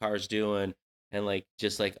what the car's doing, and like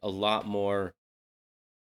just like a lot more.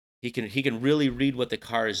 He can really read what the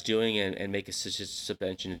car is doing, and make a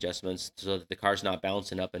suspension adjustments so that the car's not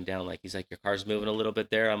bouncing up and down. Like he's like, your car's moving a little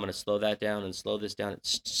bit there. I'm gonna slow that down and slow this down.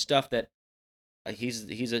 It's stuff that he's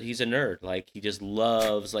a nerd. Like he just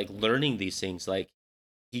loves like learning these things. Like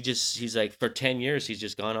he's like, for 10 years he's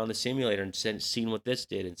just gone on the simulator and seen what this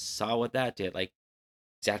did and saw what that did. Like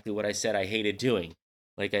exactly what I said I hated doing.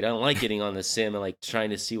 Like I don't like getting on the sim and like trying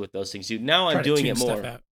to see what those things do. Now I'm Try to doing tune it stuff more.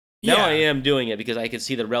 out. Now I Yeah. am doing it because I can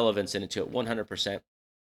see the relevance in it to it 100%.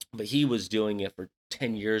 But he was doing it for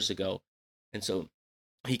 10 years ago. And so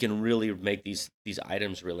he can really make these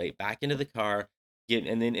items relate back into the car.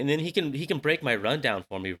 And then he can break my rundown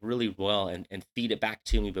for me really well, and feed it back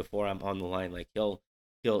to me before I'm on the line. Like he'll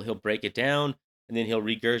break it down, and then he'll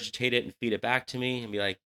regurgitate it and feed it back to me and be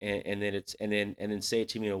like, and then say it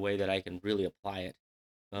to me in a way that I can really apply it.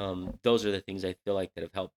 Those are the things I feel like that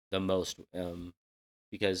have helped the most,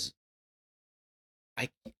 because I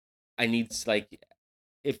I need like,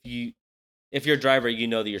 if you're a driver, you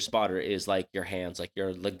know that your spotter is like your hands, like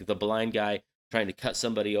you're like the blind guy trying to cut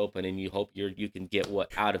somebody open, and you hope you can get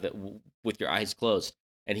what out of it with your eyes closed.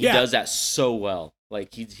 And he Yeah. does that so well.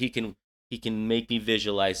 Like he can make me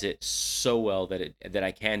visualize it so well that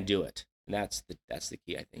I can do it. And that's the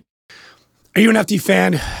key, I think. Are you an FD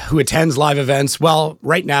fan who attends live events? Well,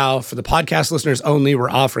 right now, for the podcast listeners only, we're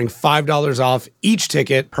offering $5 off each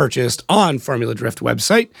ticket purchased on Formula Drift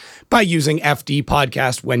website by using FD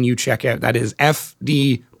Podcast when you check out. That is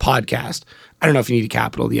FD Podcast. I don't know if you need a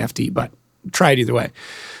capital, the FD, but try it either way.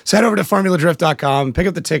 So head over to formuladrift.com, pick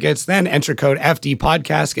up the tickets, then enter code FD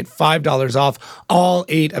Podcast, get $5 off all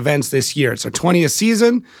 8 events this year. It's our 20th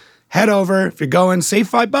season. Head over. If you're going, save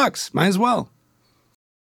 $5. Might as well.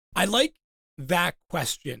 I like that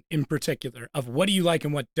question in particular of what do you like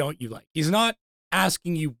and what don't you like. He's not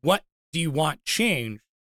asking you what do you want change.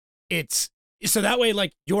 It's so that way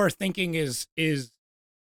like your thinking is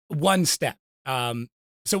one step.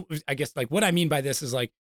 So I guess like what I mean by this is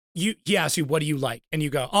like he asks you what do you like, and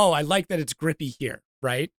you go, oh, I like that it's grippy here,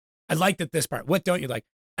 right? I like that this part. What don't you like?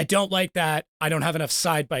 I don't like that I don't have enough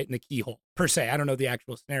side bite in the keyhole per se. I don't know the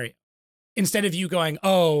actual scenario. Instead of you going,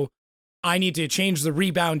 oh, I need to change the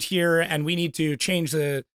rebound here, and we need to change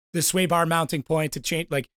the sway bar mounting point to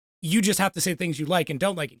change. Like you just have to say things you like and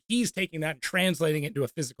don't like. And he's taking that and translating it into a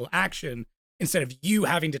physical action instead of you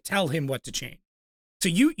having to tell him what to change. So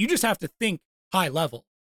you just have to think high level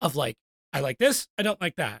of like, I like this, I don't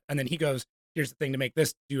like that, and then he goes, here's the thing to make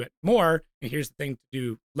this do it more, and here's the thing to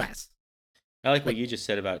do less. I like what Like you just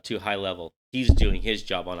said about too high level. He's doing his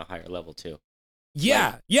job on a higher level too.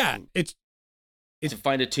 Like yeah, to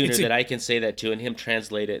find a tuner it's that a I can say that to, and him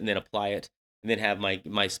translate it and then apply it, and then have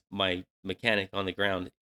my mechanic on the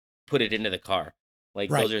ground put it into the car.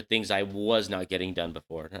 Like right. those are things I was not getting done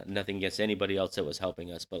before. Nothing against anybody else that was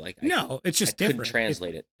helping us, but like No, it's I just couldn't different.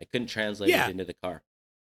 translate it. I couldn't translate it Yeah, into the car.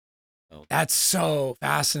 So that's so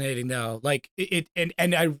fascinating though. Like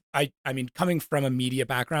and I mean, coming from a media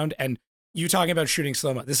background and you talking about shooting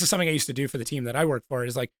slow-mo. This is something I used to do for the team that I worked for,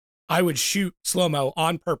 is like I would shoot slow-mo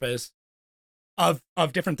on purpose of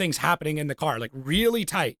different things happening in the car, like really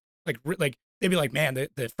tight. Like they'd be like, man,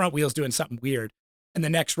 the front wheel's doing something weird. And the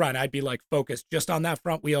next run I'd be like focused just on that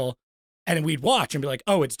front wheel, and we'd watch and be like,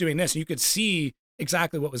 oh, it's doing this. And you could see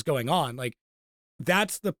exactly what was going on. Like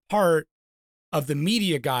that's the part of the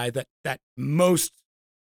media guy that most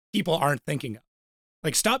people aren't thinking of.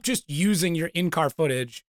 Like stop just using your in-car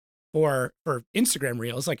footage for Instagram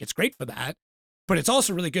reels. Like it's great for that, but it's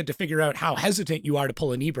also really good to figure out how hesitant you are to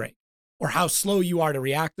pull an e-brake or how slow you are to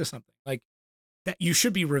react to something. Like that you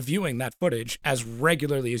should be reviewing that footage as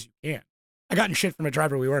regularly as you can. I got in shit from a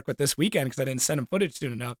driver we work with this weekend because I didn't send him footage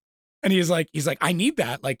soon enough. And he's like, I need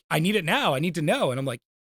that. Like, I need it now. I need to know. And I'm like,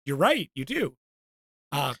 you're right. You do.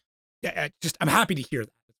 Uh, yeah, I'm happy to hear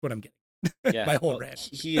that. That's what I'm getting. Yeah, My whole oh, rant.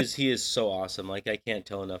 he is so awesome. Like I can't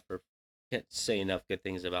say enough good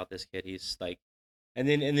things about this kid. He's like, and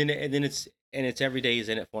it's every day he's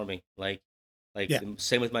in it for me. Like Yeah.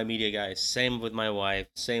 same with my media guys, same with my wife,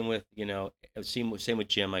 same with same with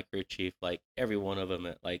Jim, my crew chief. Like every one of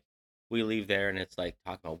them, like we leave there and it's like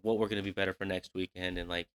talking about what we're gonna be better for next weekend, and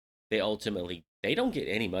like they don't get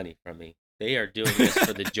any money from me. They are doing this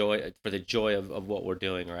for the joy of what we're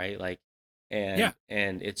doing, right? Like, Yeah.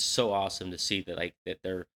 and it's so awesome to see that like that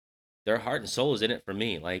their heart and soul is in it for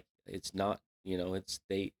me. Like it's not, it's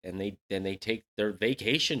they take their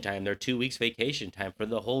vacation time, their 2 weeks vacation time for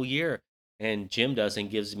the whole year. And Jim does and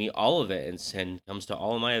gives me all of it and comes to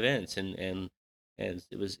all of my events and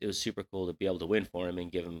it was super cool to be able to win for him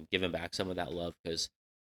and give him back some of that love because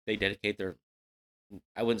they dedicate their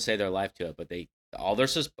I wouldn't say their life to it, but they all their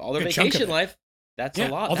Good chunk of vacation it. life. That's a Yeah.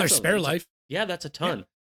 lot. All their spare life. Yeah, that's a Yeah. ton.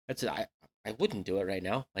 I wouldn't do it right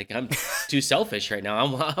now. Like I'm too selfish right now. I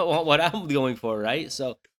want what I'm going for, right?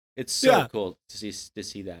 So it's so Yeah. cool to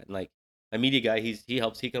see that. And like my media guy, he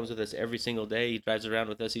comes with us every single day. He drives around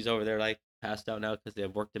with us. He's over there like passed out now because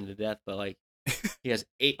they've worked him to death. But like he has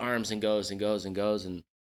 8 arms and goes and goes and goes and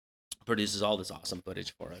produces all this awesome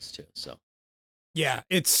footage for us too. So Yeah.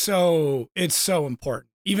 It's so important.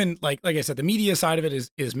 Even like I said, the media side of it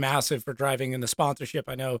is massive for driving and the sponsorship.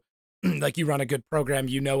 I know like you run a good program,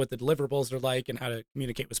 you know what the deliverables are like and how to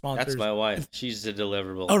communicate with that's sponsors. my wife. She's the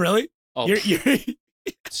deliverable. Oh, really? Oh, You're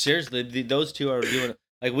seriously, those two are doing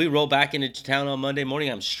like we roll back into town on Monday morning.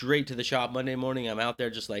 I'm straight to the shop Monday morning. I'm out there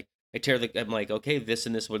just like I'm like, okay, this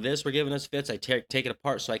and this with this we're giving us fits. Take it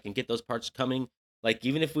apart so I can get those parts coming. Like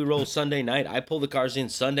even if we roll Sunday night, I pull the cars in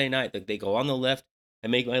Sunday night. Like they go on the left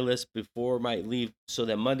and make my list before my leave so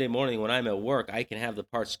that Monday morning when I'm at work, I can have the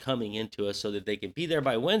parts coming into us so that they can be there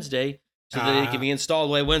by Wednesday, so that they can ah, be installed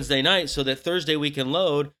by Wednesday night, so that Thursday we can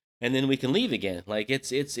load and then we can leave again. Like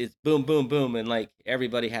it's boom, boom, boom, and like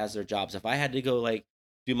everybody has their jobs. If I had to go like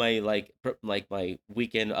do my like my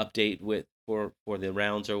weekend update for the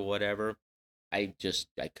rounds or whatever, I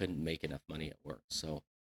couldn't make enough money at work. So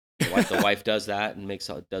the wife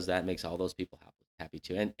makes all those people happy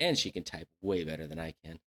too, and she can type way better than I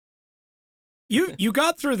can. you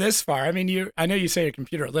got through this far. I mean, I know you say you're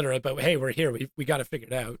computer illiterate, but hey, we're here. We got to figure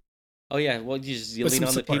it out Oh yeah, well you with lean some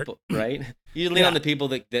on the support. people, right? You lean on Yeah. the people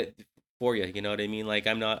that for you. You know what I mean? Like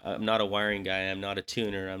I'm not a wiring guy. I'm not a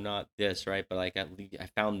tuner. I'm not this, right? But like I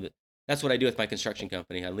found that that's what I do with my construction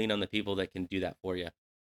company. I lean on the people that can do that for you.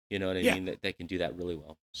 You know what I Yeah. mean? That can do that really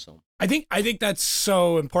well. So I think that's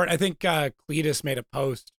so important. I think Cletus made a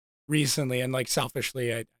post recently, and like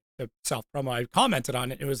selfishly, the self promo, I commented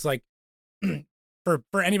on it. It was like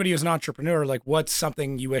for anybody who's an entrepreneur, like what's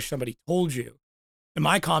something you wish somebody told you? And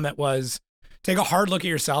my comment was, take a hard look at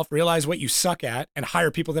yourself, realize what you suck at, and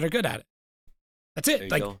hire people that are good at it. That's there it. you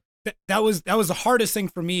Like go. that was the hardest thing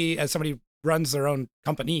for me as somebody who runs their own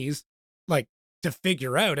companies, like to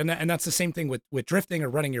figure out. And that's the same thing with drifting or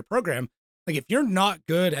running your program. Like if you're not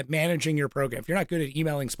good at managing your program, if you're not good at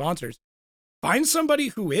emailing sponsors, find somebody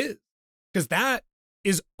who is, because that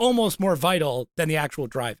is almost more vital than the actual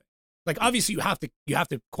driving. Like obviously you have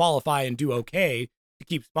to qualify and do okay to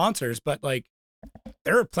keep sponsors, but like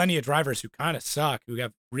there are plenty of drivers who kind of suck who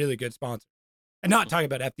have really good sponsors. And not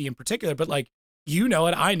talking about FD in particular, but like you know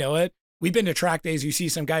it, I know it. We've been to track days. You see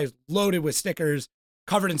some guys loaded with stickers,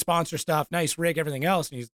 covered in sponsor stuff, nice rig, everything else,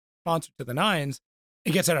 and he's sponsored to the nines. He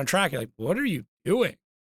gets out on track. You're like, what are you doing?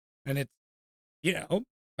 And it's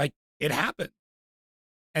like it happened.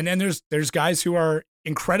 And then there's guys who are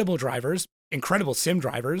incredible drivers, incredible sim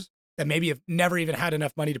drivers that maybe have never even had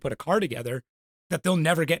enough money to put a car together, that they'll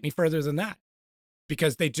never get any further than that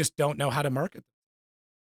because they just don't know how to market.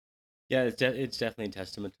 Yeah, it's definitely a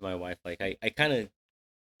testament to my wife. Like I kind of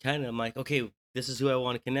I'm like, okay, this is who I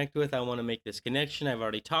want to connect with. I want to make this connection. I've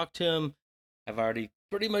already talked to him. I've already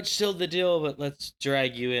pretty much sealed the deal, but let's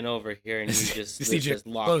drag you in over here and you just Just need let's you to just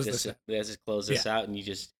lock close this. this out. Let's just close Yeah. this out,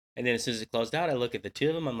 and then as soon as it closed out, I look at the two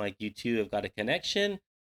of them. I'm like, you two have got a connection.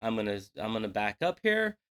 I'm gonna back up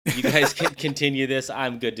here. You guys can continue this.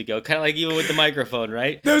 I'm good to go. Kind of like even with the microphone,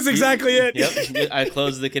 right? That was exactly it. Yep. I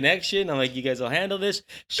close the connection. I'm like, you guys will handle this.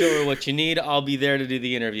 Show her what you need. I'll be there to do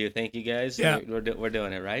the interview. Thank you, guys. Yeah. We're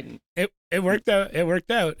doing it, right? It worked out. It worked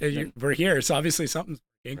out. Yep. We're here, so obviously something's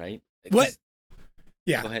working. Right. What?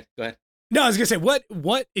 Yeah. Go ahead. No, I was gonna say, what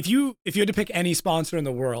if you had to pick any sponsor in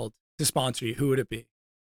the world to sponsor you, who would it be?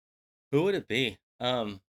 Who would it be?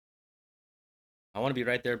 I want to be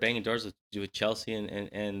right there banging doors with Chelsea,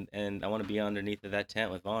 and I want to be underneath of that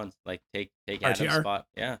tent with Vaughn's. Like take Adam's RTR? spot.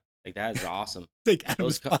 Yeah, like that is awesome. Take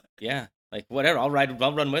Adam's spot. Yeah, like whatever. I'll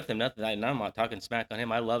run with him. Nothing. I'm not talking smack on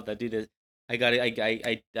him. I love that dude.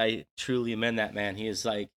 I truly amend that man. He is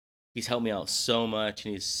like, he's helped me out so much,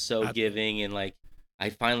 and he's so giving, and like I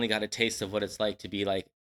finally got a taste of what it's like to be like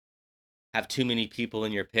have too many people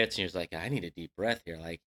in your pits, and you're just like, I need a deep breath here.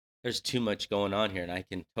 Like there's too much going on here, and I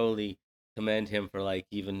can totally commend him for like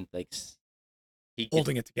even like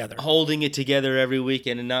holding it together every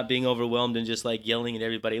weekend and not being overwhelmed and just like yelling at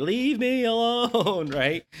everybody, leave me alone,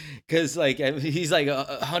 right? Because like he's like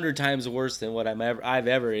 100 times worse than what I've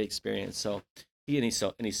ever experienced. So he's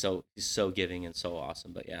so giving and so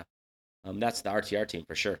awesome. But yeah, that's the RTR team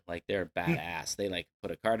for sure. Like they're badass. They like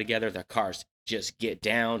put a car together. Their cars just get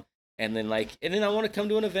down, and then I want to come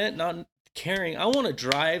to an event not caring. I want to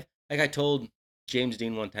drive. Like I told James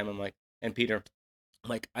Dean one time, I'm like, and Peter, I'm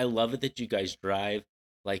like, I love it that you guys drive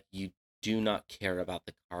like you do not care about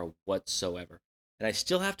the car whatsoever. And I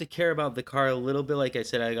still have to care about the car a little bit. Like I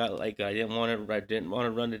said, I didn't want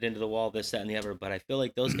to run it into the wall, this, that, and the other. But I feel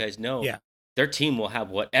like those guys know their team will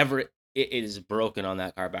have whatever it is broken on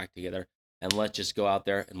that car back together. And let's just go out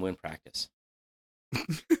there and win practice.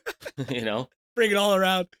 Bring it all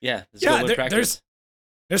around. Yeah. Go win practice.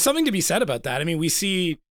 There's something to be said about that. I mean, we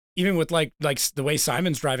see even with like the way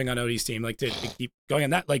Simon's driving on Odie's team, like to keep going on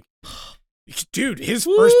that, like, dude, his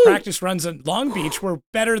first practice runs at Long Beach were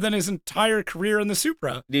better than his entire career in the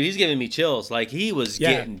Supra. Dude, he's giving me chills. Like he was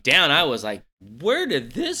getting down. I was like, where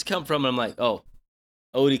did this come from? And I'm like, oh,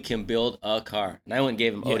 Odie can build a car. And I went and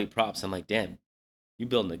gave him Odie props. I'm like, damn, you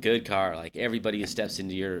building a good car. Like everybody who steps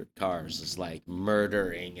into your cars is like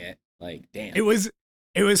murdering it. Like, damn.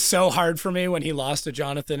 It was so hard for me when he lost to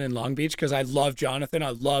Jonathan in Long Beach because I love Jonathan. I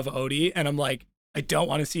love Odie. And I'm like, I don't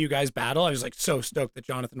want to see you guys battle. I was like so stoked that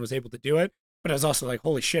Jonathan was able to do it. But I was also like,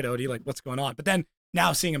 holy shit, Odie, like what's going on? But then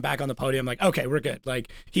now seeing him back on the podium, like, okay, we're good.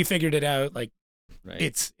 Like he figured it out. Like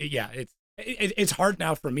it's hard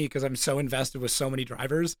now for me because I'm so invested with so many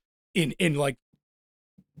drivers in like,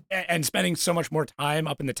 and spending so much more time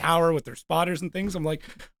up in the tower with their spotters and things. I'm like,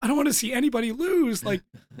 I don't want to see anybody lose. Like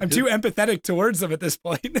I'm too empathetic towards them at this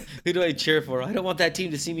point. Who do I cheer for? I don't want that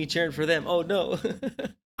team to see me cheering for them. Oh no.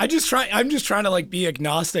 I'm just trying to like be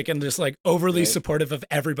agnostic and just like overly supportive of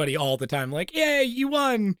everybody all the time. Like, yay, you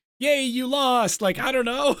won. Yay, you lost. Like, I don't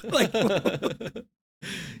know. Like,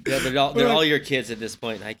 yeah, they're all your kids at this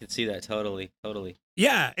point. I can see that totally.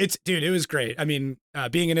 Yeah, it was great. I mean,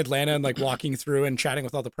 being in Atlanta and like walking through and chatting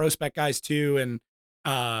with all the prospect guys too, and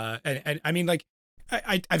I mean, like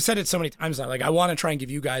I've said it so many times now. Like I want to try and give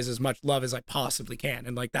you guys as much love as I possibly can,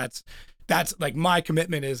 and like that's like my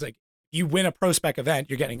commitment is like you win a prospect event,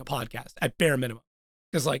 you're getting a podcast at bare minimum,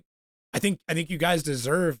 because like I think you guys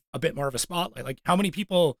deserve a bit more of a spotlight. Like how many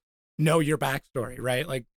people know your backstory, right?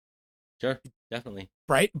 Like, sure. Definitely.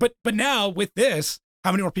 Right. But now with this,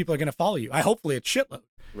 how many more people are going to follow you? Hopefully it's shitload.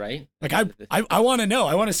 Right. Like I want to know.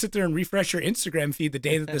 I want to sit there and refresh your Instagram feed the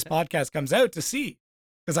day that this podcast comes out to see,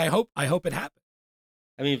 because I hope it happens.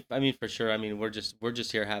 I mean for sure. I mean we're just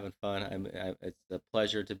here having fun. It's a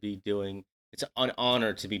pleasure to be doing. It's an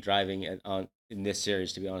honor to be driving in this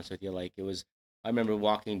series. To be honest with you, like it was. I remember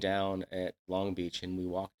walking down at Long Beach, and we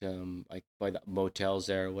walked like by the motels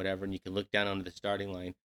there or whatever, and you can look down onto the starting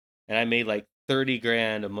line. And I made like 30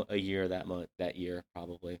 grand a year that year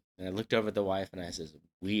probably. And I looked over at the wife and I says,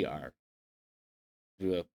 we are,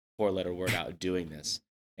 threw a 4-letter word out, doing this.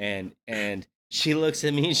 And she looks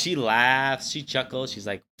at me and she laughs, she chuckles, she's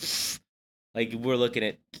like we're looking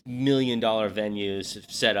at $1 million venues,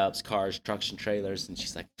 setups, cars, trucks, and trailers, and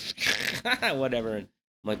she's like, whatever. And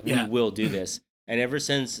I'm like, we will do this. And ever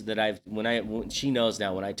since that, when she knows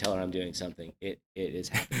now, when I tell her I'm doing something, it is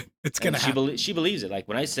happening. It's gonna happen. She believes it. Like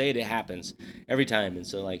when I say it, it happens every time. And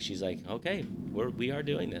so like she's like, okay, we are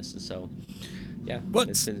doing this. And so, yeah. Well,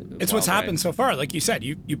 it's what's happened so far. Like you said,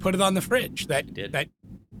 you put it on the fridge that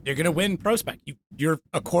you're gonna win prospect. You're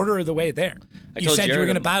a quarter of the way there. You said you were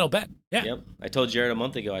gonna battle Ben. Yeah. Yep. I told Jared a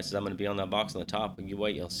month ago. I said I'm gonna be on that box on the top. And you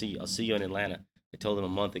wait, I'll see you in Atlanta. I told him a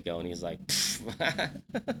month ago, and he's like.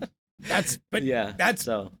 but Yeah. that's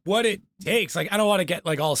So what it takes. Like, I don't want to get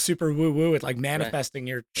like all super woo woo with like right, manifesting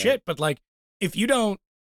your right. shit, but like if you don't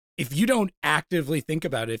if you don't actively think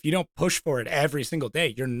about it, if you don't push for it every single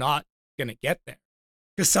day, you're not gonna get there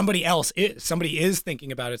because somebody is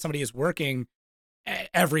thinking about it. Somebody is working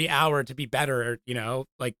every hour to be better. You know,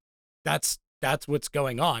 like that's what's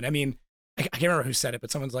going on. I mean, I can't remember who said it,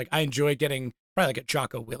 but someone's like, I enjoy getting probably like a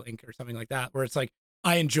Jocko Willink or something like that, where it's like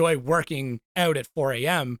I enjoy working out at 4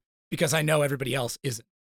 a.m. because I know everybody else isn't.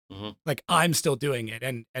 Hmm. Like I'm still doing it,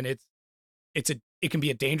 and it can be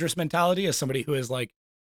a dangerous mentality as somebody who has like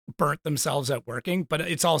burnt themselves out working, but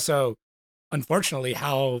it's also unfortunately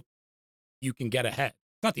how you can get ahead.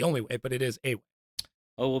 It's not the only way, but it is a way.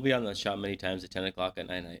 Oh, we'll be on the shop many times at 10 o'clock at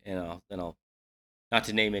night, and I'll not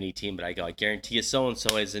to name any team, but I go, I guarantee you so and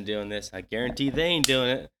so isn't doing this. I guarantee they ain't doing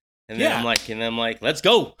it. Yeah, And I'm like, let's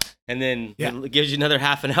go. And then yeah, it gives you another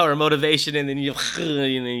half an hour of motivation, and then you, and then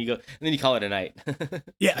you go, and then you call it a night.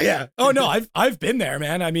 yeah, yeah. Oh no, I've been there,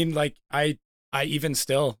 man. I mean, like I even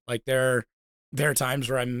still like there are times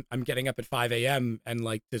where I'm getting up at 5 a.m. and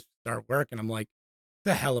like to start work, and I'm like,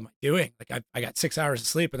 the hell am I doing? Like I got 6 hours of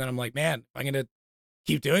sleep, and then I'm like, man, if I'm gonna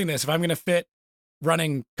keep doing this, if I'm gonna fit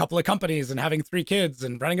running a couple of companies and having 3 kids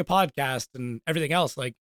and running a podcast and everything else,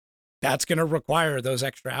 like that's gonna require those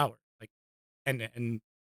extra hours. Like and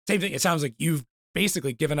same thing. It sounds like you've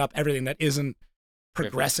basically given up everything that isn't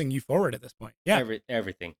Everything, progressing you forward at this point. Yeah,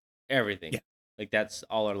 everything. yeah, Like that's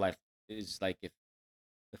all our life is. Like if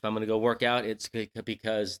I'm gonna go work out, it's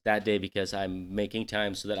because that day because I'm making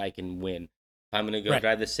time so that I can win. If I'm gonna go right.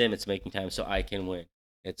 drive the sim, it's making time so I can win.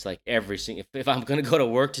 It's like every single. If I'm gonna go to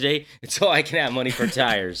work today, it's so I can have money for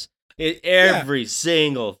tires. Yeah, Every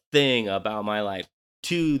single thing about my life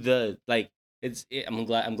to the like. I'm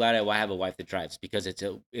glad I have a wife that drives because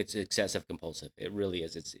it's excessive compulsive. It really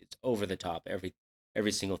is. It's over the top.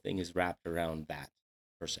 Every single thing is wrapped around that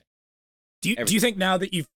per se. do you Everything. think now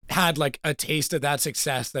that you've had like a taste of that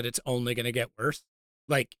success that it's only gonna get worse?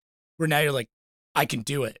 Like where now you're like, I can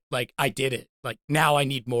do it. Like I did it. Like now I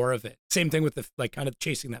need more of it. Same thing with the like kind of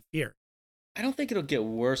chasing that fear. I don't think it'll get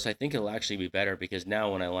worse. I think it'll actually be better because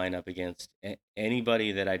now when I line up against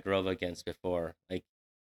anybody that I drove against before, like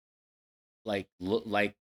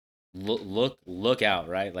look out,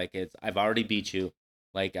 right? Like it's I've already beat you.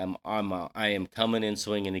 Like I am coming in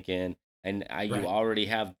swinging again, and Right.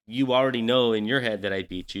 you already know in your head that I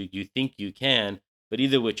beat you. You think you can, but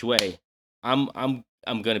either which way, I'm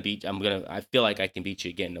gonna beat. I feel like I can beat you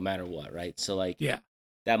again, no matter what, right? So like Yeah.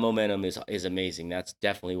 that momentum is amazing. That's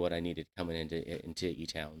definitely what I needed coming into E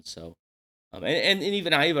Town. So and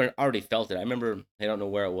even I even already felt it. I remember I don't know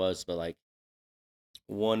where it was, but like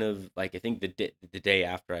one of like I think the day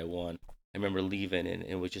after I won, I remember leaving and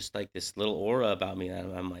it was just like this little aura about me.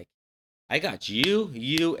 And I'm like, I got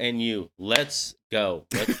you, and you. Let's go.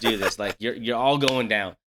 Let's do this. Like you're all going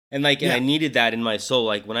down. And I Yeah. needed that in my soul.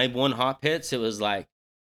 Like when I won hot pits, it was like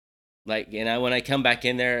and I when I come back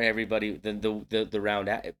in there, everybody the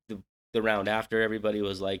round after everybody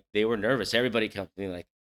was like they were nervous. Everybody kept being like,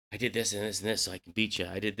 I did this and this and this so I can beat you.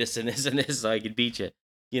 I did this and this and this so I could beat you.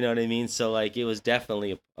 You know what I mean? So like it was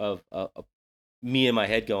definitely a me in my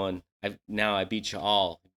head going, I beat you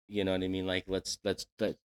all. You know what I mean? Like let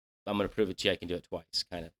I'm gonna prove it to you. I can do it twice,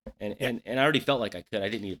 kind of. And Yeah. and and I already felt like I could. I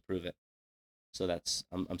didn't need to prove it. So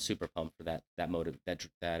I'm super pumped for that motive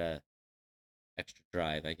that extra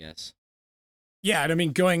drive, I guess. Yeah. And I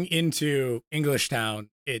mean, going into Englishtown,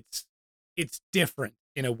 it's different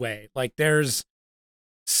in a way. Like there's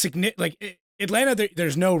Atlanta,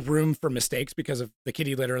 there's no room for mistakes because of the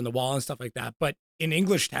kitty litter and the wall and stuff like that. But in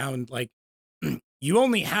Englishtown, like you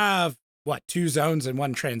only have what 2 zones and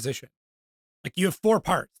 1 transition. Like you have 4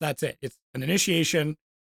 parts. That's it. It's an initiation,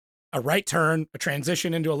 a right turn, a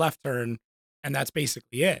transition into a left turn, and that's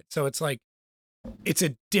basically it. So it's like it's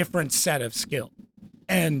a different set of skill.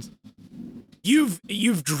 And you've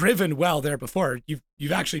driven well there before.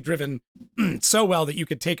 You've actually driven so well that you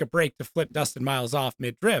could take a break to flip Dustin Miles off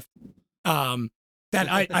mid drift. Um, that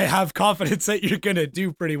I have confidence that you're gonna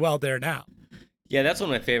do pretty well there now. Yeah, that's one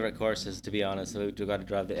of my favorite courses, to be honest. We got to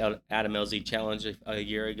drive the Adam LZ Challenge a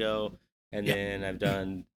year ago, and Yeah,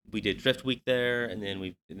 then we did Drift Week there, and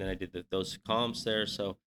then I did those comps there.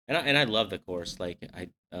 So and I love the course. Like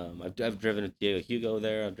I've driven with Diego Hugo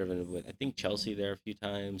there. I've driven with I think Chelsea there a few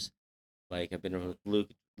times. Like I've been with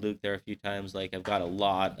Luke there a few times. Like we've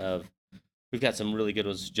got some really good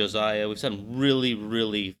ones. Josiah. We've some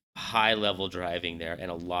really high level driving there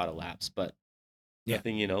and a lot of laps, but yeah,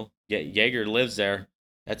 nothing, Jaeger lives there.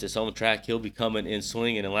 That's his home track. He'll be coming in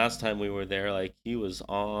swinging. And last time we were there, like he was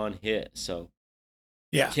on hit. So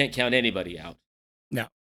yeah. can't count anybody out. No,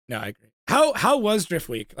 No, I agree. How was Drift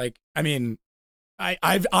Week? Like, I mean,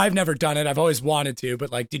 I've never done it. I've always wanted to,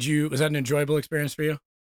 but like, was that an enjoyable experience for you?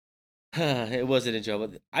 It wasn't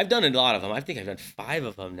enjoyable. I've done a lot of them. I think I've done 5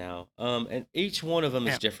 of them now. And each one of them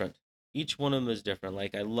is Yeah. different. Each one of them is different.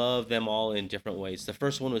 Like I love them all in different ways. The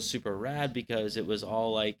first one was super rad because it was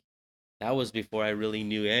all like that was before I really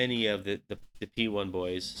knew any of the P1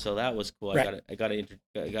 boys. So that was cool. Right. I got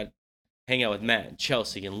to hang out with Matt and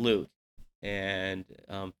Chelsea and Luke and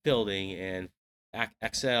Fielding and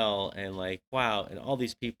Axel and like wow and all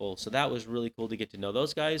these people. So that was really cool to get to know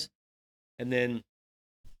those guys. And then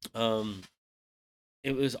um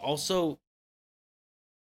it was also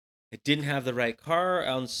it didn't have the right car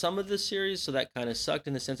on some of the series, so that kind of sucked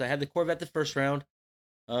in the sense I had the Corvette the first round,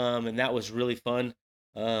 and that was really fun,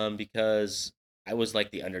 because I was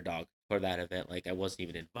like the underdog for that event. Like I wasn't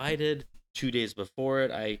even invited. 2 days before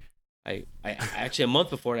it, I actually a month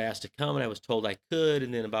before it I asked to come, and I was told I could,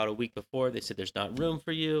 and then about a week before they said there's not room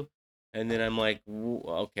for you, and then I'm like,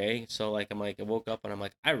 okay, so like I'm like I woke up and I'm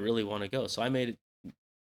like I really want to go, so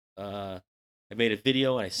uh, I made a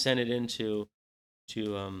video and I sent it into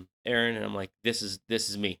to Aaron, and I'm like, this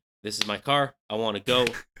is me. This is my car. I want to go.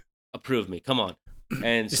 Approve me. Come on.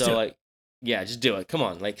 And Just so do it. like, yeah, just do it. Come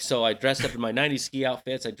on. Like, so I dressed up in my '90s ski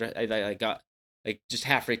outfits. I got like just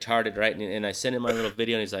half retarded, right? And I sent him my little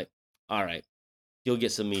video, and he's like, all right, you'll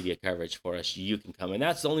get some media coverage for us. You can come. And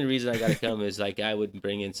that's the only reason I got to come is like I would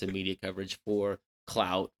bring in some media coverage for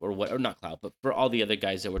Clout or what, or not Clout, but for all the other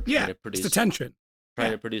guys that were Yeah. Just attention. trying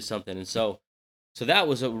Yeah. to produce something. And so that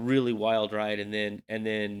was a really wild ride, and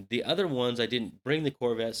then the other ones I didn't bring the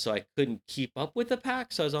Corvette, so I couldn't keep up with the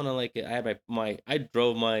pack. So I was on a like I had my I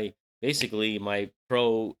drove my basically my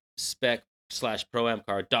pro spec slash pro am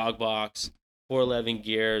car dog box 411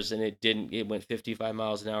 gears, and it went 55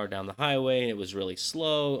 miles an hour down the highway, and it was really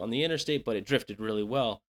slow on the interstate, but it drifted really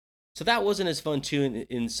well. So that wasn't as fun too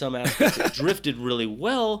in some aspects. It drifted really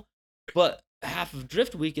well, but half of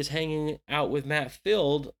Drift Week is hanging out with Matt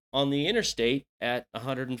Field on the interstate at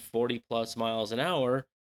 140 plus miles an hour,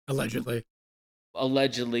 Allegedly.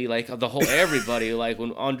 allegedly. Like the whole everybody, like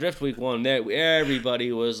when on Drift Week 1, there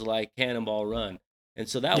everybody was like Cannonball Run, and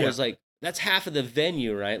so that Yeah. was like that's half of the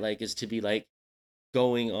venue, right? Like is to be like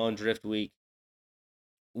going on Drift Week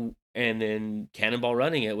and then Cannonball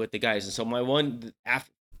running it with the guys. And so my one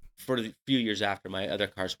after for the few years after, my other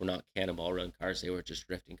cars were not Cannonball Run cars; they were just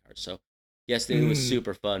drifting cars. So yes, it was Mm.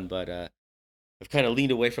 super fun, but I've kind of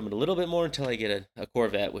leaned away from it a little bit more until I get a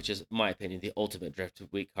Corvette, which is, in my opinion, the ultimate drift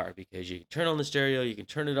week car because you can turn on the stereo, you can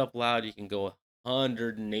turn it up loud, you can go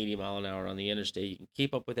 180 mile an hour on the interstate, you can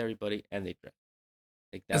keep up with everybody, and they drift.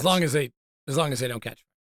 Like As that's long as they, as long as they don't catch.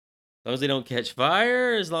 as long as they don't catch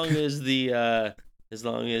fire, as long as the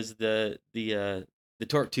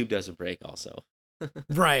torque tube doesn't break, also.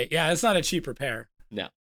 Right. Yeah. It's not a cheap repair. No,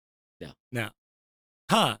 no. No.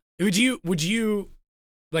 Huh. Would you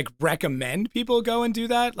like recommend people go and do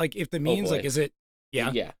that? Like if the Oh means, like, boy. is it?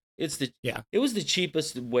 Yeah. Yeah, Yeah. it was the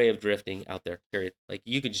cheapest way of drifting out there. Period. Like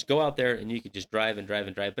you could just go out there and you could just drive and drive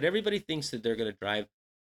and drive, but everybody thinks that they're gonna drive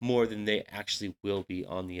more than they actually will be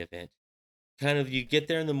on the event. Kind of you get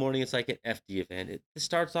there in the morning, it's like an FD event. It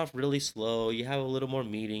starts off really slow. You have a little more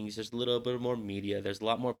meetings. There's a little bit more media. There's a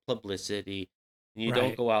lot more publicity. And you don't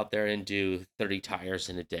Right. go out there and do 30 tires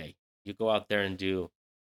in a day. You go out there and do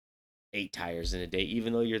 8 tires in a day,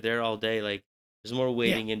 even though you're there all day. Like there's more Yeah.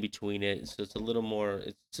 waiting in between it, so it's a little more.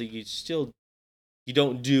 So you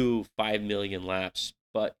don't do 5 million laps,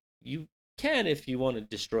 but you can if you want to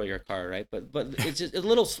destroy your car, right? But it's just a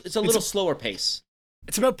It's little slower pace.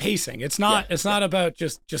 it's about pacing. It's Yeah, not it's yeah. not about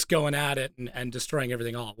just going at it and destroying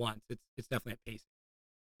everything all at once. It's definitely a pacing.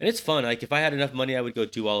 And it's fun. Like if I had enough money, I would go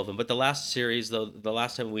do all of them. But the last series, though, the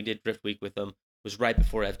last time we did Drift Week with them was right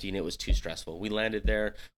before FD, and it was too stressful. We landed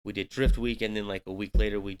there, we did Drift Week, and then like a week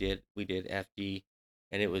later, we did FD,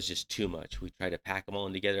 and it was just too much. We tried to pack them all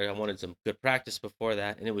in together. I wanted some good practice before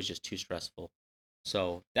that, and it was just too stressful.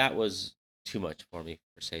 So that was too much for me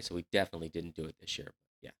per se. So we definitely didn't do it this year.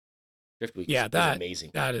 But yeah, Drift Week Yeah, is that amazing.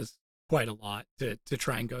 that is quite a lot to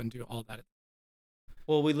try and go and do all that.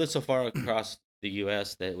 Well, we lived so far across the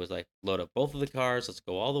U.S. that it was like load up both of the cars. Let's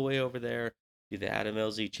go all the way over there, do the Adam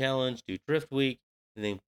LZ challenge, do Drift Week,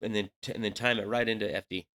 and then time it right into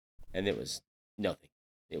FD, and it was nothing.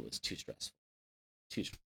 It was too stressful. Too.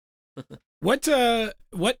 What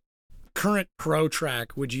current pro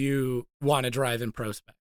track would you want to drive in pro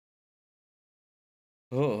spec?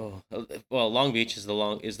 Oh well, Long Beach is the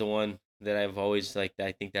one that I've always like.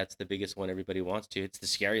 I think that's the biggest one everybody wants to. It's the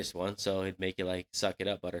scariest one, so it'd make you like suck it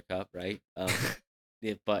up, Buttercup, right?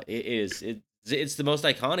 But it's the most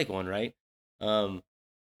iconic one, right? Um,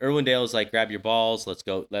 Irwindale's like grab your balls, let's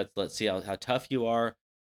go, let's see how tough you are.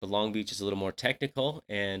 But Long Beach is a little more technical,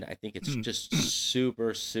 and I think it's just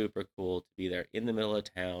super super cool to be there in the middle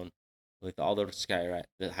of town with all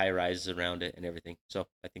the high rises around it and everything. So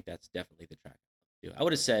I think that's definitely the track to do. I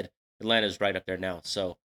would have said Atlanta's right up there now,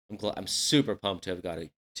 so I'm super pumped to have got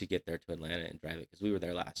to get there to Atlanta and drive it because we were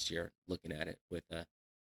there last year looking at it with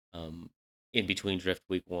um in between drift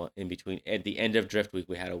week one, in between at the end of drift week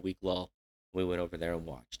we had a week lull. We went over there and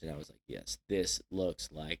watched, and I was like, yes, this looks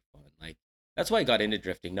like fun. Like that's why I got into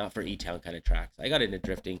drifting, not for E-Town kind of tracks. I got into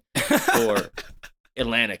drifting for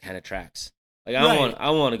Atlanta kind of tracks. Like I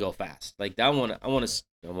want to go fast. Like I want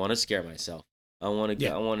to scare myself. I want to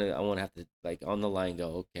I want to have to like on the line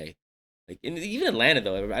go, okay. Like even Atlanta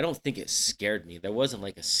though, I don't think it scared me. There wasn't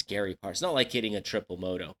like a scary part. It's not like hitting a triple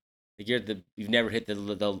moto. Like you've never hit the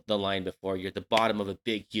line before. You're at the bottom of a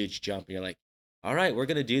big huge jump, and you're like, all right, we're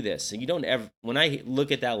gonna do this. And you don't ever. When I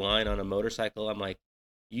look at that line on a motorcycle, I'm like,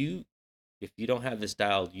 if you don't have this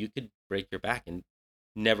dialed, you could break your back and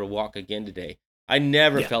never walk again today. I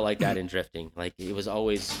never felt like that in drifting. Like it was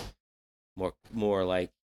always more like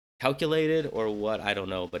calculated or what, I don't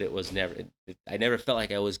know, but it was never. I never felt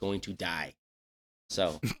like I was going to die.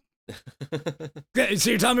 So. So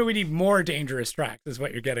you're telling me we need more dangerous tracks, is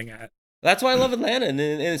what you're getting at. That's why I love Atlanta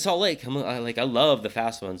and Salt Lake. I love the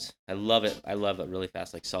fast ones. I love it. I love it really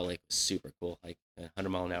fast. Like Salt Lake was super cool. Like 100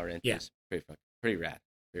 mile an hour entries. Yeah. Pretty rad.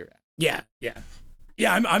 Pretty rad. Yeah.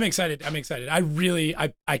 I'm excited.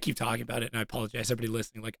 I keep talking about it, and I apologize everybody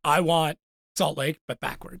listening. Like I want Salt Lake, but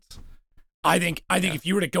backwards. I think if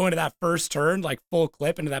you were to go into that first turn, like full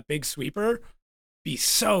clip into that big sweeper, be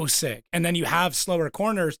so sick. And then you have slower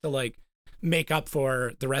corners to like make up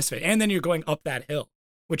for the rest of it. And then you're going up that hill,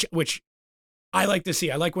 which I like to see.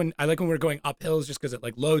 I like when we're going up hills just because it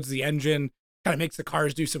like loads the engine, kind of makes the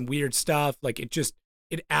cars do some weird stuff. Like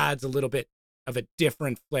it adds a little bit of a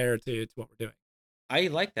different flair to what we're doing. I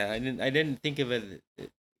like that. I didn't think of it,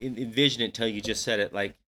 envision it until you just said it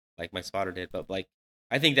like my spotter did. But like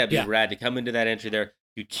I think that'd be rad to come into that entry there.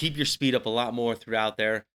 You keep your speed up a lot more throughout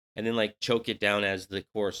there, and then like choke it down as the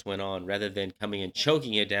course went on, rather than coming and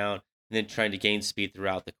choking it down and then trying to gain speed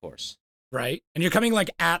throughout the course. Right, and you're coming like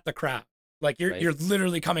at the crowd. Like you're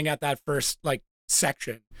literally coming at that first like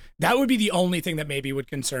section. That would be the only thing that maybe would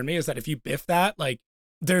concern me, is that if you biff that, like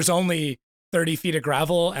there's only 30 feet of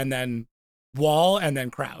gravel and then wall and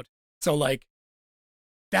then crowd. So like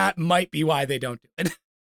that might be why they don't do it.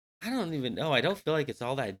 I don't even know. I don't feel like it's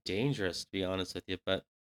all that dangerous, to be honest with you, but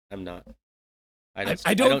I'm not. I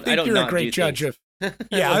don't think you're a great judge of.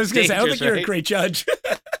 Yeah, I was gonna say I don't think you're a great judge.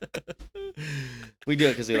 We do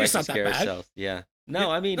it because we like to scare ourselves. Yeah.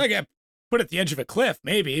 No, I mean, like put at the edge of a cliff,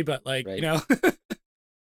 maybe, but like you know.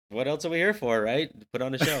 What else are we here for, right? To put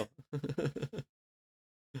on a show.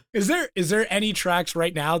 Is there any tracks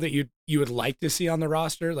right now that you would like to see on the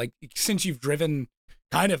roster? Like since you've driven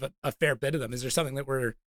kind of a fair bit of them, is there something that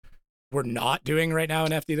we're not doing right now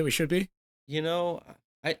in FD that we should be? You know,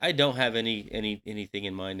 I don't have anything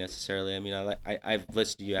in mind necessarily. I mean, I've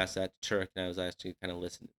listened to you ask that to Turk, and I was actually kind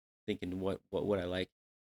of thinking what I like.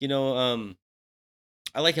 You know,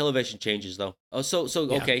 I like elevation changes though. Oh, so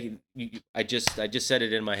okay. I just said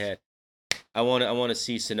it in my head. I want to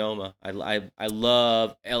see Sonoma. I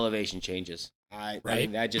love elevation changes. I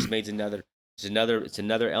mean, that just makes it's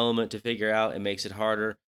another element to figure out. It makes it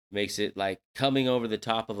harder. Makes it like coming over the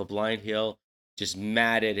top of a blind hill, just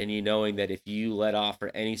matted, and you knowing that if you let off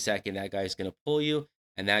for any second, that guy's gonna pull you,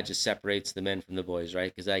 and that just separates the men from the boys,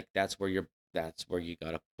 right? Because like that's where you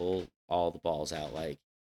gotta pull all the balls out. Like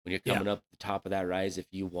when you're coming up the top of that rise, if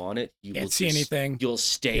you want it, you can't see anything. You'll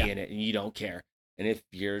stay in it, and you don't care. And if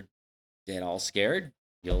you're dead all scared,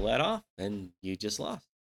 you'll let off, and you just lost.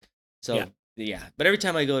 So yeah. But every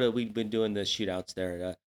time I go to, we've been doing the shootouts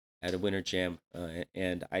there at a winter jam,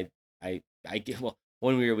 and I get, well,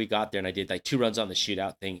 one year we got there and I did like 2 runs on the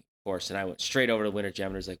shootout thing course, and I went straight over to winter jam,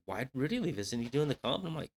 and it was like, why'd Rudy leave? Isn't he doing the comp? And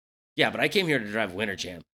I'm like, yeah, but I came here to drive winter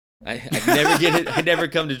jam. I never get it. I never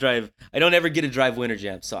come to drive. I don't ever get to drive winter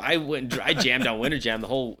jam. So I went. I jammed on winter jam the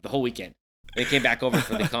whole weekend. And I came back over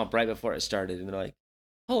for the comp right before it started, and they're like,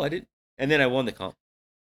 "Oh, I did." And then I won the comp.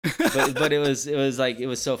 But it was like, it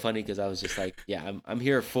was so funny because I was just like, yeah, I'm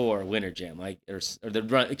here for winter jam, like or the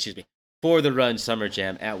run. Excuse me, for the run summer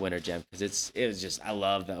jam at winter jam, because it was just, I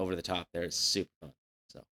love the over the top there. It's super fun.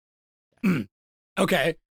 So yeah.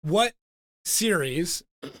 Okay, what series?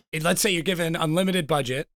 Let's say you're given unlimited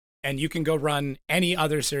budget and you can go run any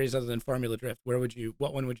other series other than Formula Drift. What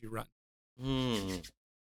one would you run?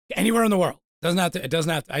 Anywhere in the world. It doesn't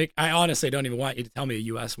have to. I honestly don't even want you to tell me a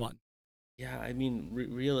US one. Yeah, I mean,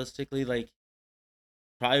 realistically, like,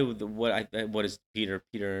 probably what is Peter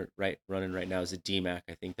right running right now is a DMAC.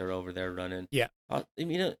 I think they're over there running. Yeah. I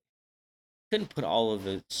mean, couldn't put all of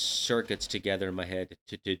the circuits together in my head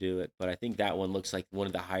to do it, but I think that one looks like one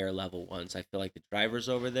of the higher level ones. I feel like the drivers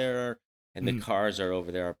over there and the Mm. cars are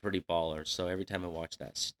over there are pretty ballers. So every time I watch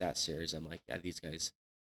that series, I'm like, yeah, these guys.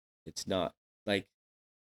 It's not like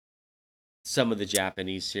some of the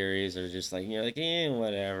Japanese series are just like like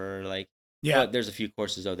whatever. Like, Yeah. but there's a few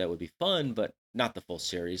courses though that would be fun, but not the full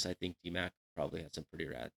series. I think DMAC probably has some pretty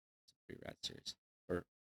rad series or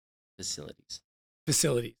facilities.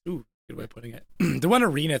 Facilities. Ooh, good way of putting it. The one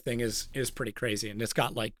arena thing is pretty crazy, and it's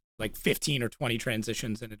got like 15 or 20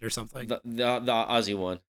 transitions in it or something. The Aussie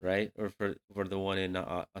one, right? Or for the one in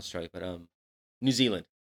Australia, but New Zealand.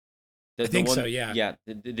 I The think so. one, Yeah. yeah,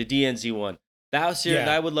 the DNZ one. That was here.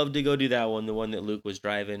 Yeah. I would love to go do that one. The one that Luke was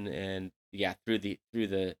driving, and yeah, through the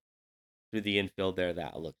infield there.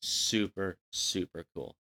 That looked super super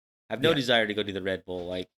cool. I have no Yeah. desire to go do the Red Bull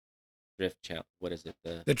like drift champ. What is it?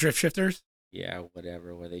 The drift shifters. Yeah,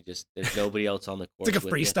 whatever. Where they just there's nobody else on the It's like course a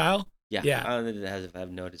with you. freestyle. Yeah, Yeah. I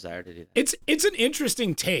have no desire to do that. It's an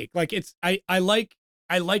interesting take. Like I like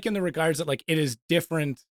in the regards that like it is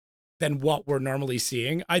different than what we're normally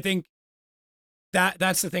seeing. I think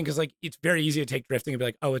that's the thing, because like it's very easy to take drifting and be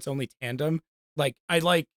like, oh, it's only tandem. Like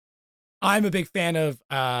I'm a big fan of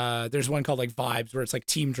there's one called like Vibes where it's like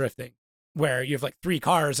team drifting, where you have like three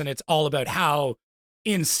cars and it's all about how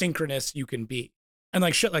in synchronous you can be. And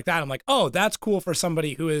like shit like that. I'm like, oh, that's cool for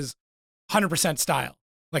somebody who is 100% style.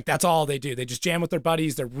 Like that's all they do. They just jam with their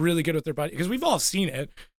buddies. They're really good with their buddies, because we've all seen it.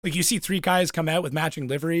 Like you see three guys come out with matching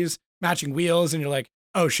liveries, matching wheels, and you're like,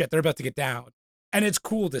 oh shit, they're about to get down. And it's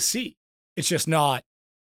cool to see. It's just not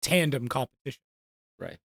tandem competition.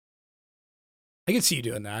 Right. I can see you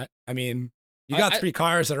doing that. I mean, you got I three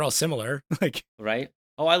cars that are all similar. Like, right.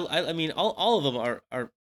 Oh, I mean, all of them are.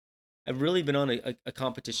 I've really been on a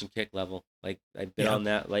competition kick level. Like I've been yeah. on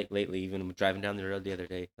that like lately. Even driving down the road the other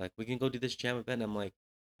day, like we can go do this jam event. I'm like,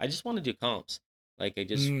 I just want to do comps. Like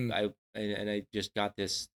Mm, I just got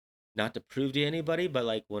this, not to prove to anybody, but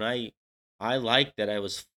like when I like that I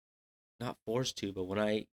was not forced to, but when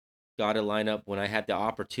I got to line up, when I had the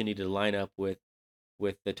opportunity to line up with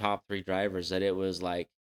the top three drivers, that it was like,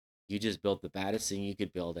 you just built the baddest thing you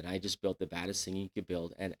could build, and I just built the baddest thing you could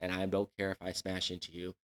build, and I don't care if I smash into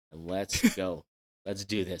you, and let's go, let's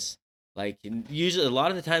do this. Like, and usually, a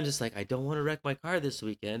lot of the times, it's like, I don't want to wreck my car this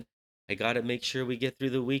weekend. I got to make sure we get through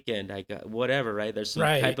the weekend. I got whatever, right? There's some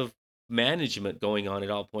type right. of management going on at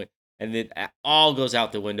all point, and it all goes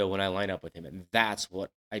out the window when I line up with him, and that's what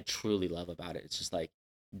I truly love about it. It's just like,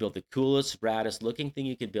 build the coolest, raddest looking thing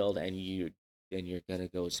you could build, and you're gonna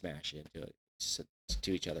go smash into it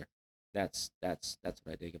to each other. That's what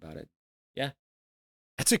I dig about it. Yeah,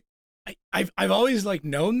 That's a I've always like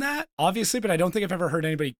known that, obviously, but I don't think I've ever heard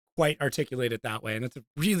anybody quite articulate it that way. And that's a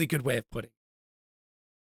really good way of putting it.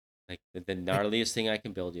 like the Like, gnarliest thing I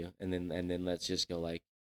can build you, and then let's just go like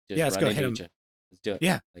just yeah, let's run go into hit each him. other. Let's do it.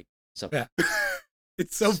 Yeah. Like so. Yeah.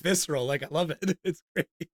 It's so visceral. Like I love it. It's great.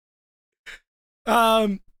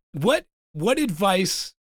 Um, what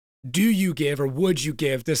advice do you give or would you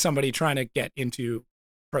give to somebody trying to get into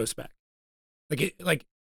pro spec? Like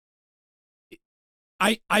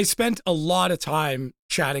I spent a lot of time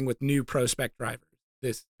chatting with new pro spec drivers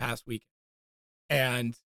this past weekend,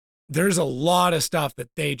 and there's a lot of stuff that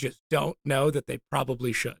they just don't know that they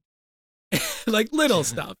probably should. Like little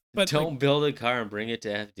stuff, but like Don't build a car and bring it to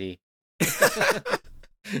FD.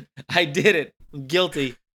 I did it. I'm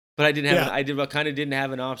guilty, but I didn't have yeah, I kind of didn't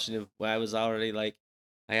have an option of where I was already like,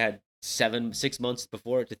 I had 6 months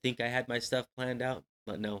before to think I had my stuff planned out.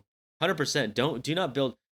 But no, 100%. Do not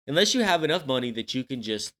build unless you have enough money that you can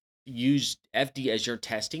just use FD as your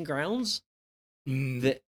testing grounds.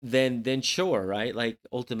 mm, Then sure, right? Like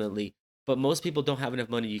ultimately, but most people don't have enough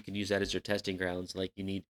money. You can use that as your testing grounds. Like you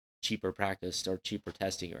need cheaper practice or cheaper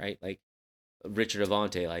testing, right? Like Richard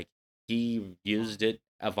Avante, like he used it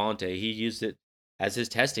Avante, he used it as his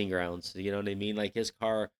testing grounds. You know what I mean? Like his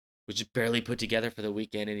car was just barely put together for the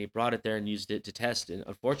weekend, and he brought it there and used it to test. And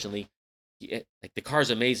unfortunately, like the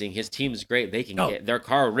car's amazing, his team's great, they can oh, get their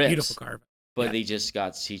car beautiful rips, car. but Yeah, they just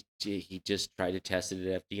got he just tried to test it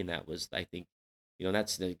at FD, and that was, I think,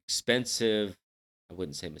 that's the expensive. I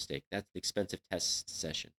wouldn't say mistake. That's the expensive test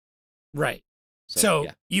session. right. So So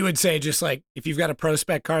yeah, you would say just like if you've got a pro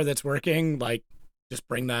spec car that's working, like just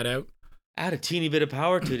bring that out. add a teeny bit of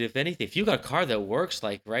power to it, if anything. If you got a car that works,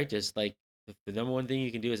 like, right, just like the number one thing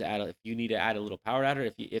you can do is if you need to add a little power out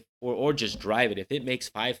of it, or just drive it. If it makes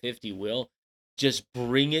 550 will, just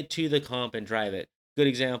bring it to the comp and drive it. Good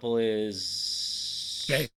example Okay.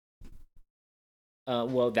 is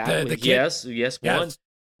Well, The kid? yes, one. Yes.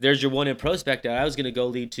 There's your one in prospect that I was gonna go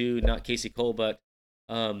lead to, not Casey Cole, but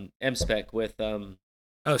M Spec with Oh,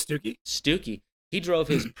 Stookie? Stookie. He drove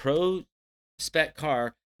his pro spec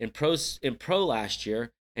car in pro last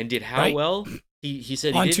year and did how Right? well? He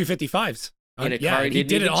said he On didn't 255s. in a car Yeah, he he didn't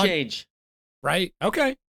did it even on, change. right?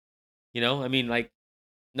 Okay. I mean, like,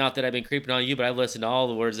 not that I've been creeping on you, but I've listened to all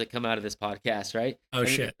the words that come out of this podcast, right? Oh, And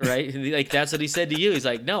shit. right, like that's what he said to you. He's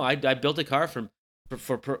like, no, I built a car for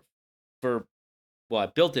well, I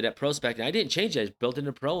built it at Prospect and I didn't change it. I built it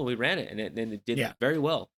in Pro and we ran it and it did Yeah. very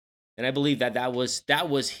well. And I believe that was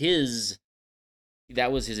his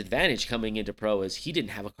advantage coming into Pro is he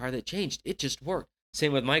didn't have a car that changed. It just worked.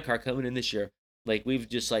 Same with my car coming in this year. Like we've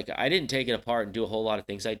just like I didn't take it apart and do a whole lot of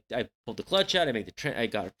things. I pulled the clutch out. I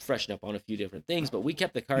got it freshened up on a few different things, but we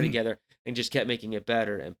kept the car together and just kept making it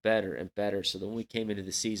better and better and better. So that when we came into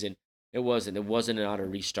the season, it wasn't an auto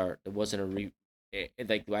restart. It wasn't like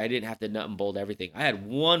I didn't have to nut and bolt everything. I had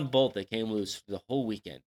one bolt that came loose for the whole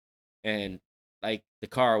weekend, and like the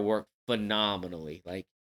car worked phenomenally. Like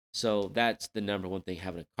so, that's the number one thing: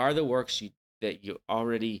 having a car that works, that you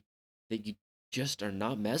just are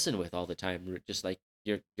not messing with all the time. Just like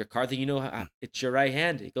your car that it's your right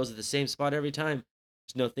hand. It goes at the same spot every time.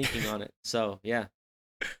 There's no thinking on it. So yeah,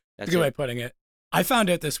 That's a that's good way it. of putting it. I found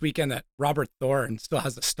out this weekend that Robert Thorne still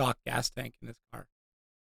has a stock gas tank in his car.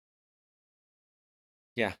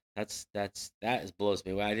 Yeah, that is blows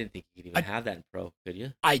me away. I didn't think you could even I, have that in pro. Could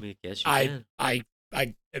you? I I, mean, I guess you I,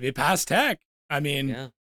 can. it passed tech. I mean, Yeah.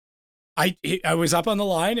 I was up on the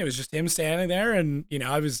line. It was just him standing there, and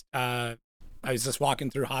I was just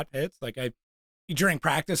walking through hot pits. During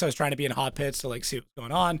practice, I was trying to be in hot pits to like see what's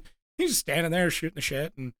going on. He's just standing there shooting the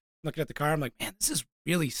shit and looking at the car. I'm like, man, this is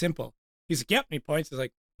really simple. He's like, yep. And he points. He's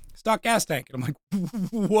like, stock gas tank. And I'm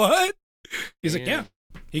like, what? He's like, yeah.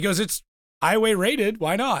 Damn. He goes, it's highway rated.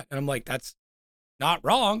 Why not? And I'm like, that's not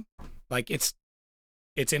wrong. Like it's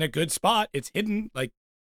in a good spot. It's hidden. Like,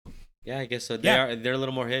 Yeah, I guess so. yeah. They're a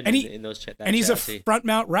little more hidden And in those that and he's a chassis. front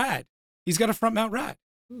mount rad. He's got a front mount rad.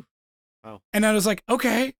 Whew. Wow. And I was like,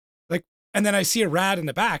 okay. Like, and then I see a rad in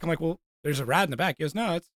the back. I'm like, well, there's a rad in the back. He goes,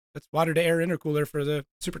 no, that's water to air intercooler for the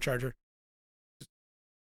supercharger.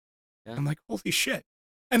 Yeah. I'm like, holy shit.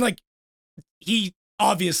 And like, he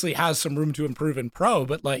obviously has some room to improve in pro,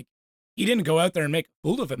 but like, he didn't go out there and make a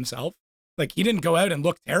fool of himself. Like, he didn't go out and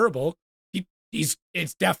look terrible.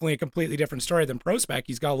 It's definitely a completely different story than pro spec.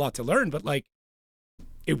 He's got a lot to learn, but like,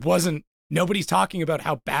 nobody's talking about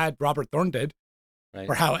how bad Robert Thorne did Right.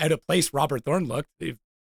 or how out of place Robert Thorne looked. They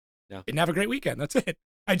No. didn't have a great weekend. That's it.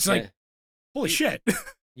 I just like, holy shit.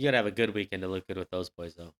 You gotta have a good weekend to look good with those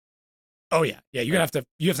boys, though. Oh yeah. Yeah. You have to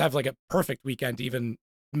have like a perfect weekend to even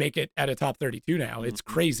make it at a top 32 now. It's Mhm,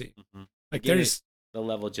 crazy. mhm. Like Again, there's, the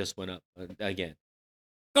level just went up again.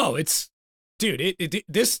 oh, dude,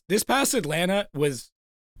 this past Atlanta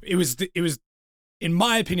it was, in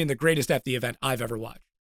my opinion, the greatest FD event I've ever watched.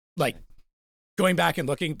 Like going back and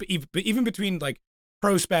looking, but even between like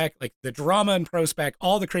pro spec, like the drama and pro spec,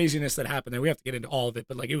 all the craziness that happened there, we have to get into all of it,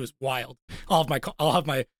 but like it was wild. I'll have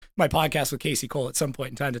my podcast with Casey Cole at some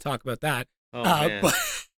point in time to talk about that. Oh man.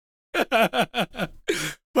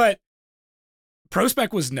 But pro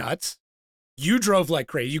spec was nuts. You drove like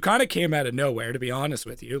crazy. You kind of came out of nowhere, to be honest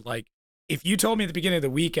with you. Like, if you told me at the beginning of the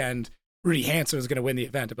weekend Rudy Hansen was going to win the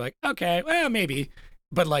event, I'd be like, okay, well, maybe.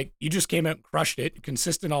 But like, you just came out and crushed it,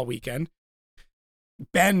 consistent all weekend.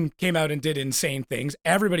 Ben came out and did insane things.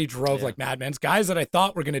 Everybody drove like madmen. Guys that I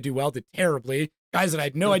thought were going to do well did terribly. Guys that I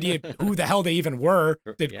had no idea who the hell they even were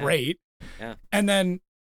did great. Yeah. And then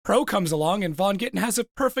Pro comes along and Von Gittin has a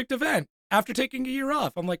perfect event after taking a year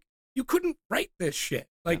off. I'm like, you couldn't write this shit.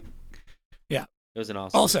 Like, yeah. It was an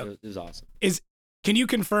awesome. Also, it was awesome. Can you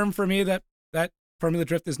confirm for me that Formula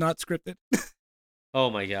Drift is not scripted? Oh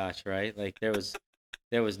my gosh! Right? Like there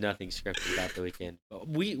was nothing scripted about the weekend.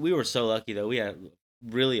 We were so lucky though. We had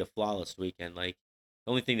really a flawless weekend. Like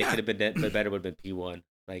the only thing that could have been better would have been P1.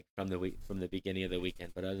 Like from the beginning of the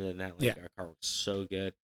weekend. But other than that, like our car was so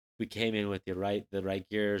good. We came in with the right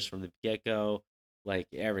gears from the get go. Like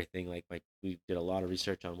everything. Like we did a lot of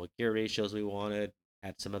research on what gear ratios we wanted.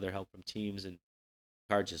 Had some other help from teams, and the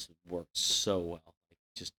car just worked so well. Like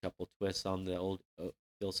just a couple twists on the old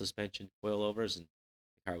steel suspension coilovers, and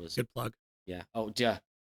the car was good plug. Yeah. Oh yeah.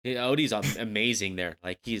 Odie's amazing there.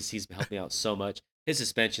 Like he's helped me out so much. His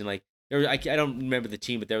suspension, like I don't remember the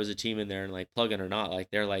team, but there was a team in there, and like plug-in or not, like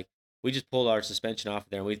they're like we just pulled our suspension off of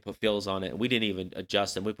there and we put fills on it, and we didn't even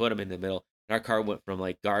adjust them. We put them in the middle, and our car went from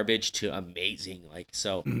like garbage to amazing. Like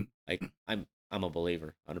so, like I'm a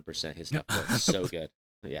believer, 100%. His stuff works so good.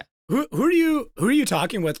 Yeah. Who are you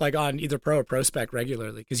talking with like on either pro or pro spec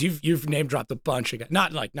regularly? Because you've name dropped a bunch of guys.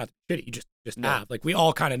 Not shitty. You just No. have like we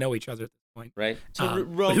all kind of know each other at this point. Right. So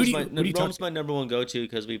But who do you talk Rome's to? my number one go to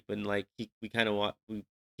because we've been like we kind of want we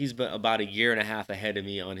he's been about a year and a half ahead of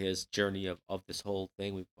me on his journey of this whole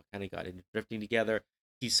thing. We've kind of got into drifting together.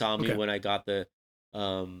 He saw me Okay. when I got the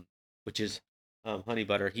um which is honey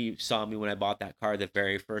butter. He saw me when I bought that car the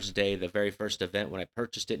very first day, the very first event when I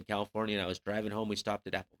purchased it in California and I was driving home. We stopped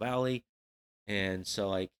at Apple Valley, and so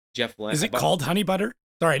like Jeff Lent, Is I it bought. called honey butter?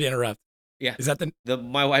 Sorry to interrupt. Yeah. Is that the?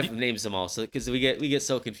 My wife names them all, so because we get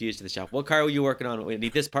so confused in the shop. What car were you working on? We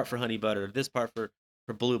need this part for honey butter, this part for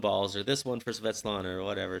blue balls, or this one for Svetlana, or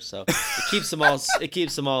whatever. So it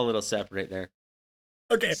keeps them all a little separate there.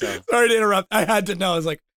 Okay. So Sorry to interrupt. I had to know. I was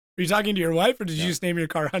like, are you talking to your wife or did you no, just name your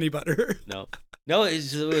car honey butter? no, no.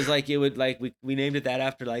 It was like it would like we named it that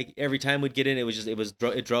after like every time we'd get in,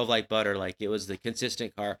 it drove like butter. Like it was the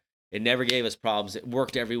consistent car. It never gave us problems. It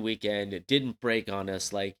worked every weekend. It didn't break on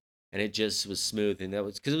us. Like and it just was smooth. And that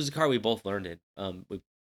was because it was a car we both learned in. We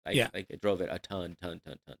Yeah. like I drove it a ton.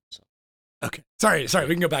 So Okay. Sorry. yeah.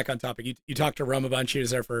 We can go back on topic. You talked to Rum a bunch. He was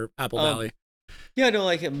there for Apple Um, Valley. yeah, no,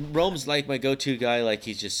 like Rome's like my go-to guy. Like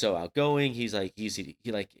he's just so outgoing. He's like he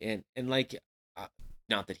like and like uh,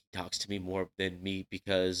 not that he talks to me more than me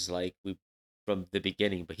because like we from the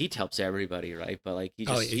beginning, but he helps everybody, right? But like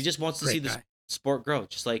Oh, he he's just wants a to see great this guy. sport grow,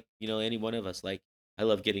 just like any one of us. Like I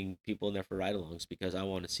love getting people in there for ride-alongs because I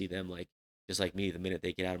want to see them like just like me the minute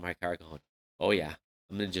they get out of my car going, oh yeah,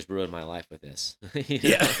 I'm gonna just ruin my life with this.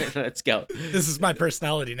 Yeah. Let's go. This is my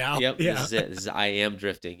personality now. Yep, this Yeah. is it. This is I am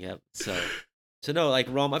drifting. Yep. So no, like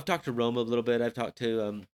Rome. I've talked to Rome a little bit. I've talked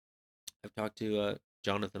to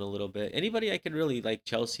Jonathan a little bit. Anybody I could really like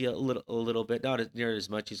Chelsea a little bit. Not near as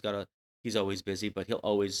much. He's always busy, but he'll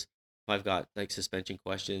always if I've got like suspension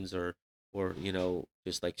questions or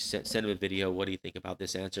just like send him a video. What do you think about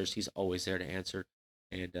this answers? He's always there to answer.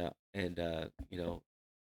 And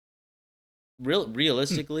Hmm.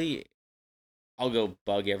 realistically, I'll go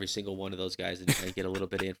bug every single one of those guys and try and get a little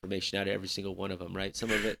bit of information out of every single one of them, right? Some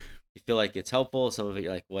of it you feel like it's helpful, some of it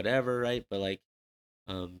you're like whatever, right? But like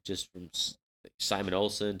just from like Simon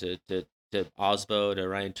Olsen to Osbo to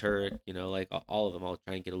Ryan Turek, like all of them, I'll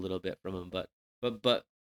try and get a little bit from them. But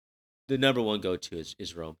the number one go to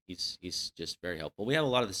is Rome. He's just very helpful. We have a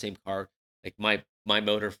lot of the same car. Like my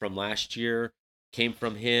motor from last year came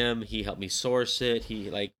from him. He helped me source it.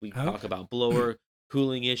 We talk Okay. about blower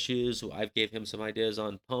cooling issues. I've gave him some ideas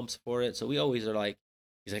on pumps for it. So we always are like,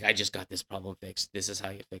 he's like, I just got this problem fixed. This is how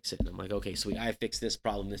you fix it. And I'm like, okay, sweet. I fixed this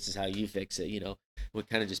problem. This is how you fix it. We're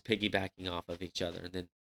kind of just piggybacking off of each other. And then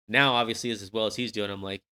now, obviously, as well as he's doing, I'm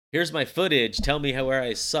like, here's my footage. Tell me where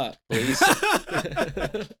I suck, please.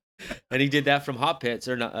 And he did that from Hot Pits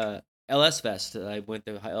or not LS Fest. I went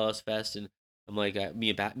to LS Fest and I'm like me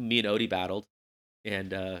and Odie battled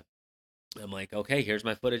and I'm like okay, here's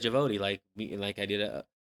my footage of Odie like I did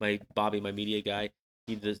my Bobby, my media guy.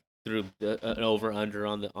 He just threw an over under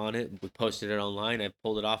on it and we posted it online. I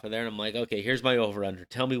pulled it off of there and I'm like okay, here's my over under.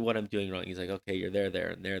 Tell me what I'm doing wrong. He's like okay, you're there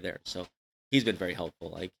and there. So he's been very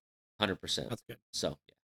helpful, like 100%. That's good. So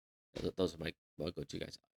yeah, those are my go-to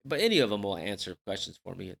guys. But any of them will answer questions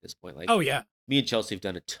for me at this point. Like Oh yeah. me and Chelsea have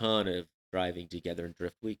done a ton of driving together in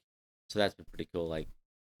Drift Week, so that's been pretty cool. Like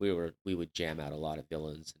we would jam out a lot of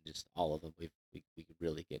villains and just all of them. We could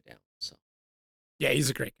really get down. So Yeah, he's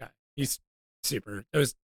a great guy. He's super. It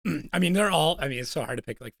was I mean, they're all I mean, it's so hard to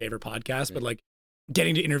pick like favorite podcasts, but right. like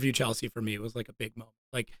getting to interview Chelsea for me was like a big moment.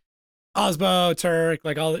 Like Osbo, Turk,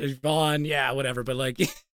 like all Vaughn, yeah, whatever. But like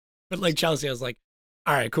but like Chelsea, I was like,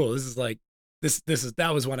 all right, cool. This is like this is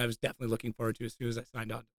that was one I was definitely looking forward to as soon as I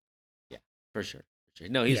signed on. Yeah, for sure.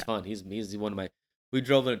 No, he's Yeah. fun. He's one of my. We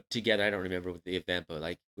drove it together. I don't remember the event, but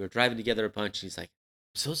like we were driving together a bunch. And he's like,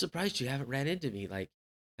 "I'm so surprised you haven't ran into me." Like,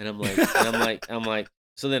 and I'm like.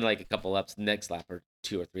 So then, like a couple laps, next lap or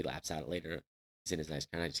 2 or 3 laps out later, he's in his nice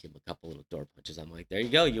car. And I just give him a couple little door punches. I'm like, "There you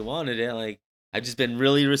go. You wanted it." Like, I've just been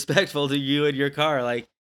really respectful to you and your car. Like,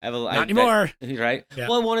 I have a, Not I anymore. right. Yeah.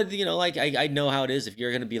 Well, I wanted to, like I know how it is. If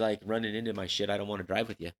you're gonna be like running into my shit, I don't want to drive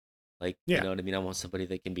with you. Like, you Yeah. know what I mean? I want somebody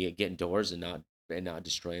that can be getting doors and not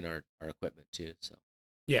destroying our equipment too. So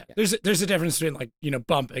Yeah. yeah, There's a difference between like,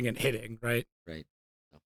 bumping and hitting, right? right.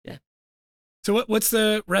 So yeah. So what's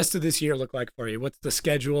the rest of this year look like for you? What's the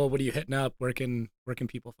schedule? What are you hitting up? Where can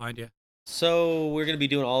people find you? So we're gonna be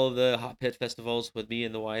doing all of the hot pit festivals with me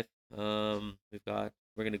and the wife.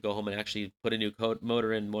 We're gonna go home and actually put a new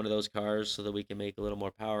motor in one of those cars so that we can make a little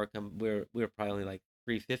more power. We're probably only like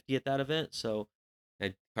 350 at that event, so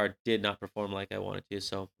that car did not perform like I wanted to.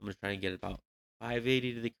 So I'm gonna try and get about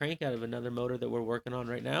 580 to the crank out of another motor that we're working on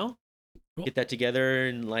right now. Cool. Get that together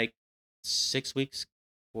in like 6 weeks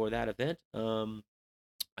for that event.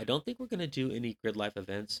 I don't think we're gonna do any grid life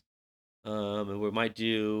events. And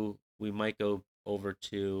we might go over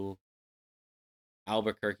to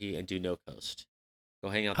Albuquerque and do no coast. Go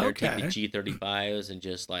hang out there and take the Okay. G35s and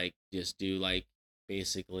just do like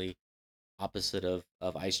basically opposite of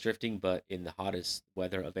ice drifting, but in the hottest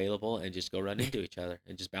weather available, and just go run into each other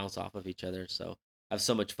and just bounce off of each other. So I have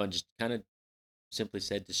so much fun, just kind of simply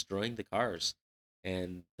said, destroying the cars,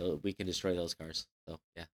 and we can destroy those cars. So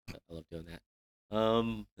yeah, I love doing that.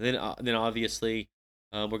 Then obviously,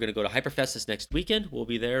 we're gonna go to Hyperfest this next weekend. We'll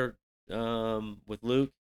be there with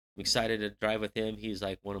Luke. I'm excited to drive with him. He's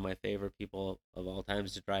like one of my favorite people of all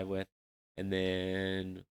times to drive with. And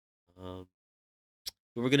then um,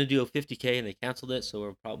 we were gonna do a 50K and they canceled it,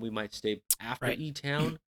 so we might stay after Right. E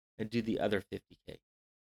Town and do the other 50K.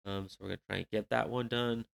 So we're gonna try and get that one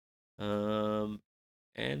done. Um,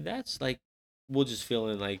 and that's like we'll just fill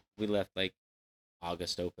in like we left like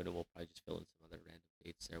August open, and we'll probably just fill in some other random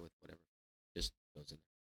dates there with whatever just goes in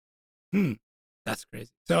Hmm. That's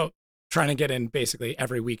crazy. So trying to get in basically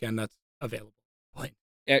every weekend that's available. Like,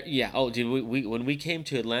 there. Yeah. Oh, dude, we when we came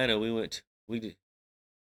to Atlanta, we did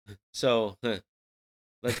so.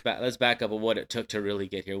 Let's back up on what it took to really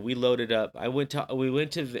get here. We loaded up. We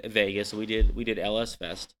went to Vegas. We did LS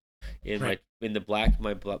Fest right. in the black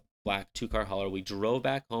 2 car hauler. We drove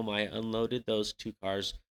back home. I unloaded those 2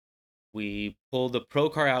 cars. We pulled the pro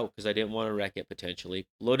car out because I didn't want to wreck it potentially.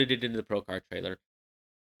 Loaded it into the pro car trailer.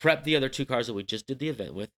 Prepped the other 2 cars that we just did the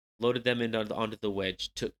event with. Loaded them onto the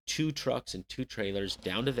wedge. Took 2 trucks and 2 trailers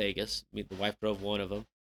down to Vegas. The wife drove one of them.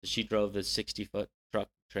 She drove the 60-foot truck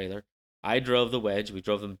trailer. I drove the wedge. We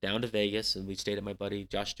drove them down to Vegas, and we stayed at my buddy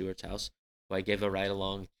Josh Stewart's house, who I gave a ride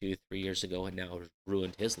along to 3 years ago, and now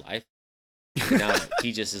ruined his life. And now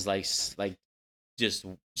he just is like just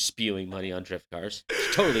spewing money on drift cars.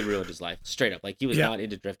 Totally ruined his life, straight up. Like he was Yeah. not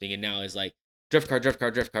into drifting, and now is like drift car, drift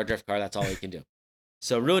car, drift car, drift car. That's all he can do.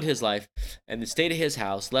 So ruined his life, and then stayed at his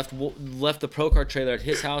house. Left the pro car trailer at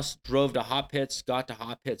his house. Drove to Hot Pits. Got to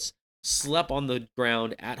Hot Pits. Slept on the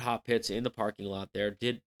ground at Hot Pits in the parking lot there.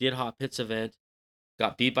 Did Hot Pits event.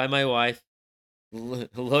 Got beat by my wife.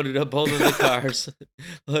 Loaded up both of the cars.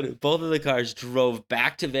 Loaded both of the cars. Drove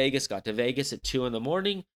back to Vegas. Got to Vegas at 2 in the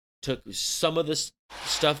morning. Took some of the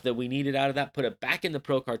stuff that we needed out of that. Put it back in the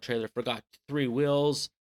pro car trailer. Forgot 3 wheels.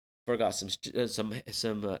 Forgot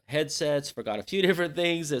some headsets. Forgot a few different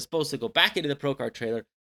things that's supposed to go back into the pro car trailer.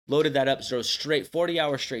 Loaded that up. Drove straight 40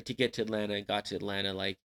 hours straight to get to Atlanta, and got to Atlanta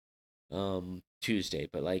like Tuesday.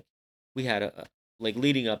 But like we had a like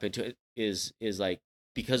leading up into it is like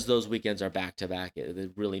because those weekends are back to back,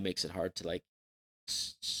 it really makes it hard to like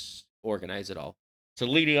organize it all. So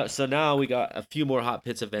leading up, so now we got a few more Hot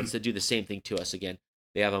Pits events that do the same thing to us again.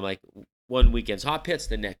 They have them like one weekend's Hot Pits,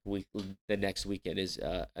 the next weekend is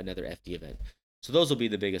another FD event. So those will be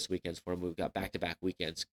the biggest weekends for them. We've got back to back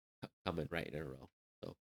weekends coming right in a row.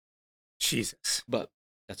 So, Jesus. but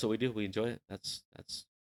that's what we do. We enjoy it. That's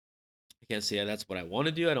I can't say that's what I want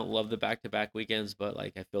to do. I don't love the back to back weekends, but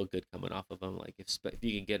like I feel good coming off of them. Like if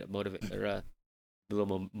you can get a motivate or a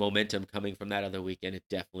little momentum coming from that other weekend, it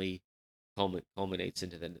definitely culminates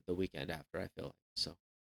into the weekend after. I feel like so.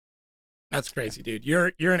 That's Yeah, crazy, dude.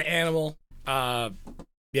 You're an animal.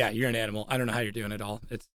 Yeah, you're an animal. I don't know how you're doing it all.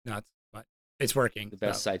 It's nuts, but it's working. the So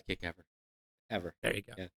best sidekick ever. there you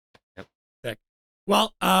go. Yeah. Yep. Sick.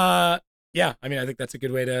 Well, yeah, I mean, I think that's a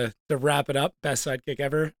good way to wrap it up. Best sidekick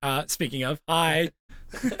ever. Speaking of, hi.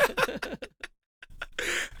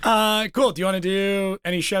 Cool. Do you want to do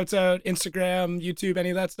any shouts out, Instagram, YouTube,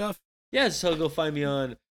 any of that stuff? Yeah. So go find me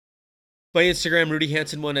on my Instagram, Rudy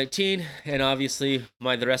Hansen 119, and obviously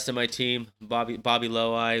the rest of my team, Bobby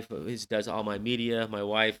Lowi, who does all my media. My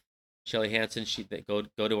wife, Shelly Hansen, go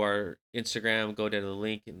to our Instagram, go to the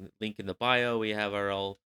link in the bio. We have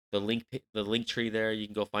the link tree there. You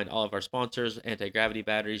can go find all of our sponsors: Anti Gravity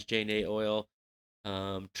Batteries, J&A Oil,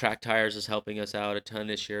 Track Tires is helping us out a ton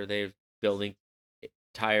this year. They're building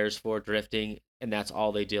tires for drifting, and that's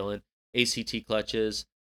all they deal in. ACT clutches,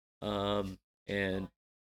 and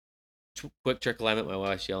quick trick alignment. My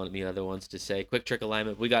wife's yelling at me other ones to say quick trick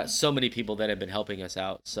alignment. We got so many people that have been helping us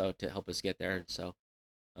out, so to help us get there. And so,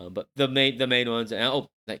 but the main ones. And,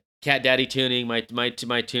 like Cat Daddy Tuning, my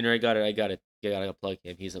tuner. I gotta plug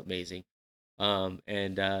him. He's amazing. And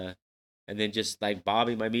then just like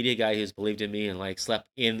Bobby, my media guy, who's believed in me and like slept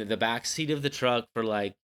in the back seat of the truck for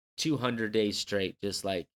like 200 days straight. Just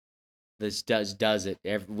like this does it.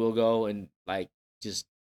 We'll go and like just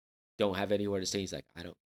don't have anywhere to stay. He's like, I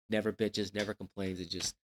don't, never bitches, never complains. It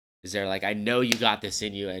just is there like, I know you got this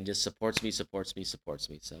in you, and just supports me. So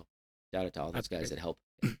shout out to all those That's guys great. that help.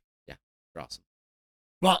 Yeah, they're awesome.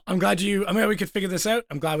 Well, I'm glad we could figure this out.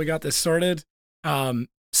 I'm glad we got this sorted.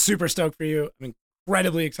 Super stoked for you. I'm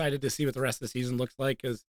incredibly excited to see what the rest of the season looks like,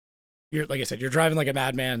 because you're, like I said, you're driving like a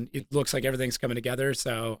madman. It looks like everything's coming together.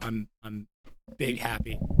 So I'm big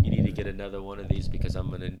happy. You need to get another one of these, because you're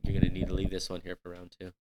gonna need to leave this one here for round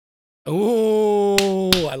 2.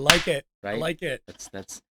 Oh, I like it. Right? I like it.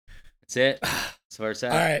 That's it. That's where it's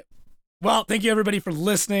at. All right. Well, thank you everybody for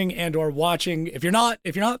listening and or watching. If you're not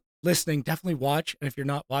listening, definitely watch. And if you're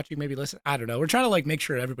not watching, maybe listen. I don't know. We're trying to like make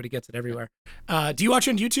sure everybody gets it everywhere. Do you watch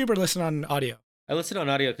on YouTube or listen on audio? I listen on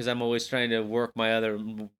audio because I'm always trying to work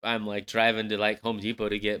I'm like driving to like Home Depot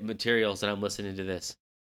to get materials, and I'm listening to this.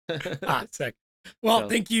 Sick. Well, So,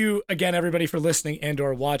 thank you again, everybody, for listening and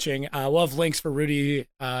or watching. We'll have links for Rudy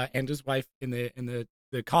and his wife in the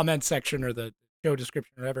comment section or the show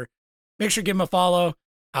description or whatever. Make sure to give him a follow.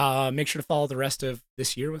 Make sure to follow the rest of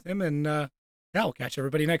this year with him, and yeah, we'll catch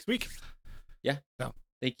everybody next week. yeah. So,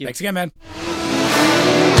 Thank you. thanks again, man.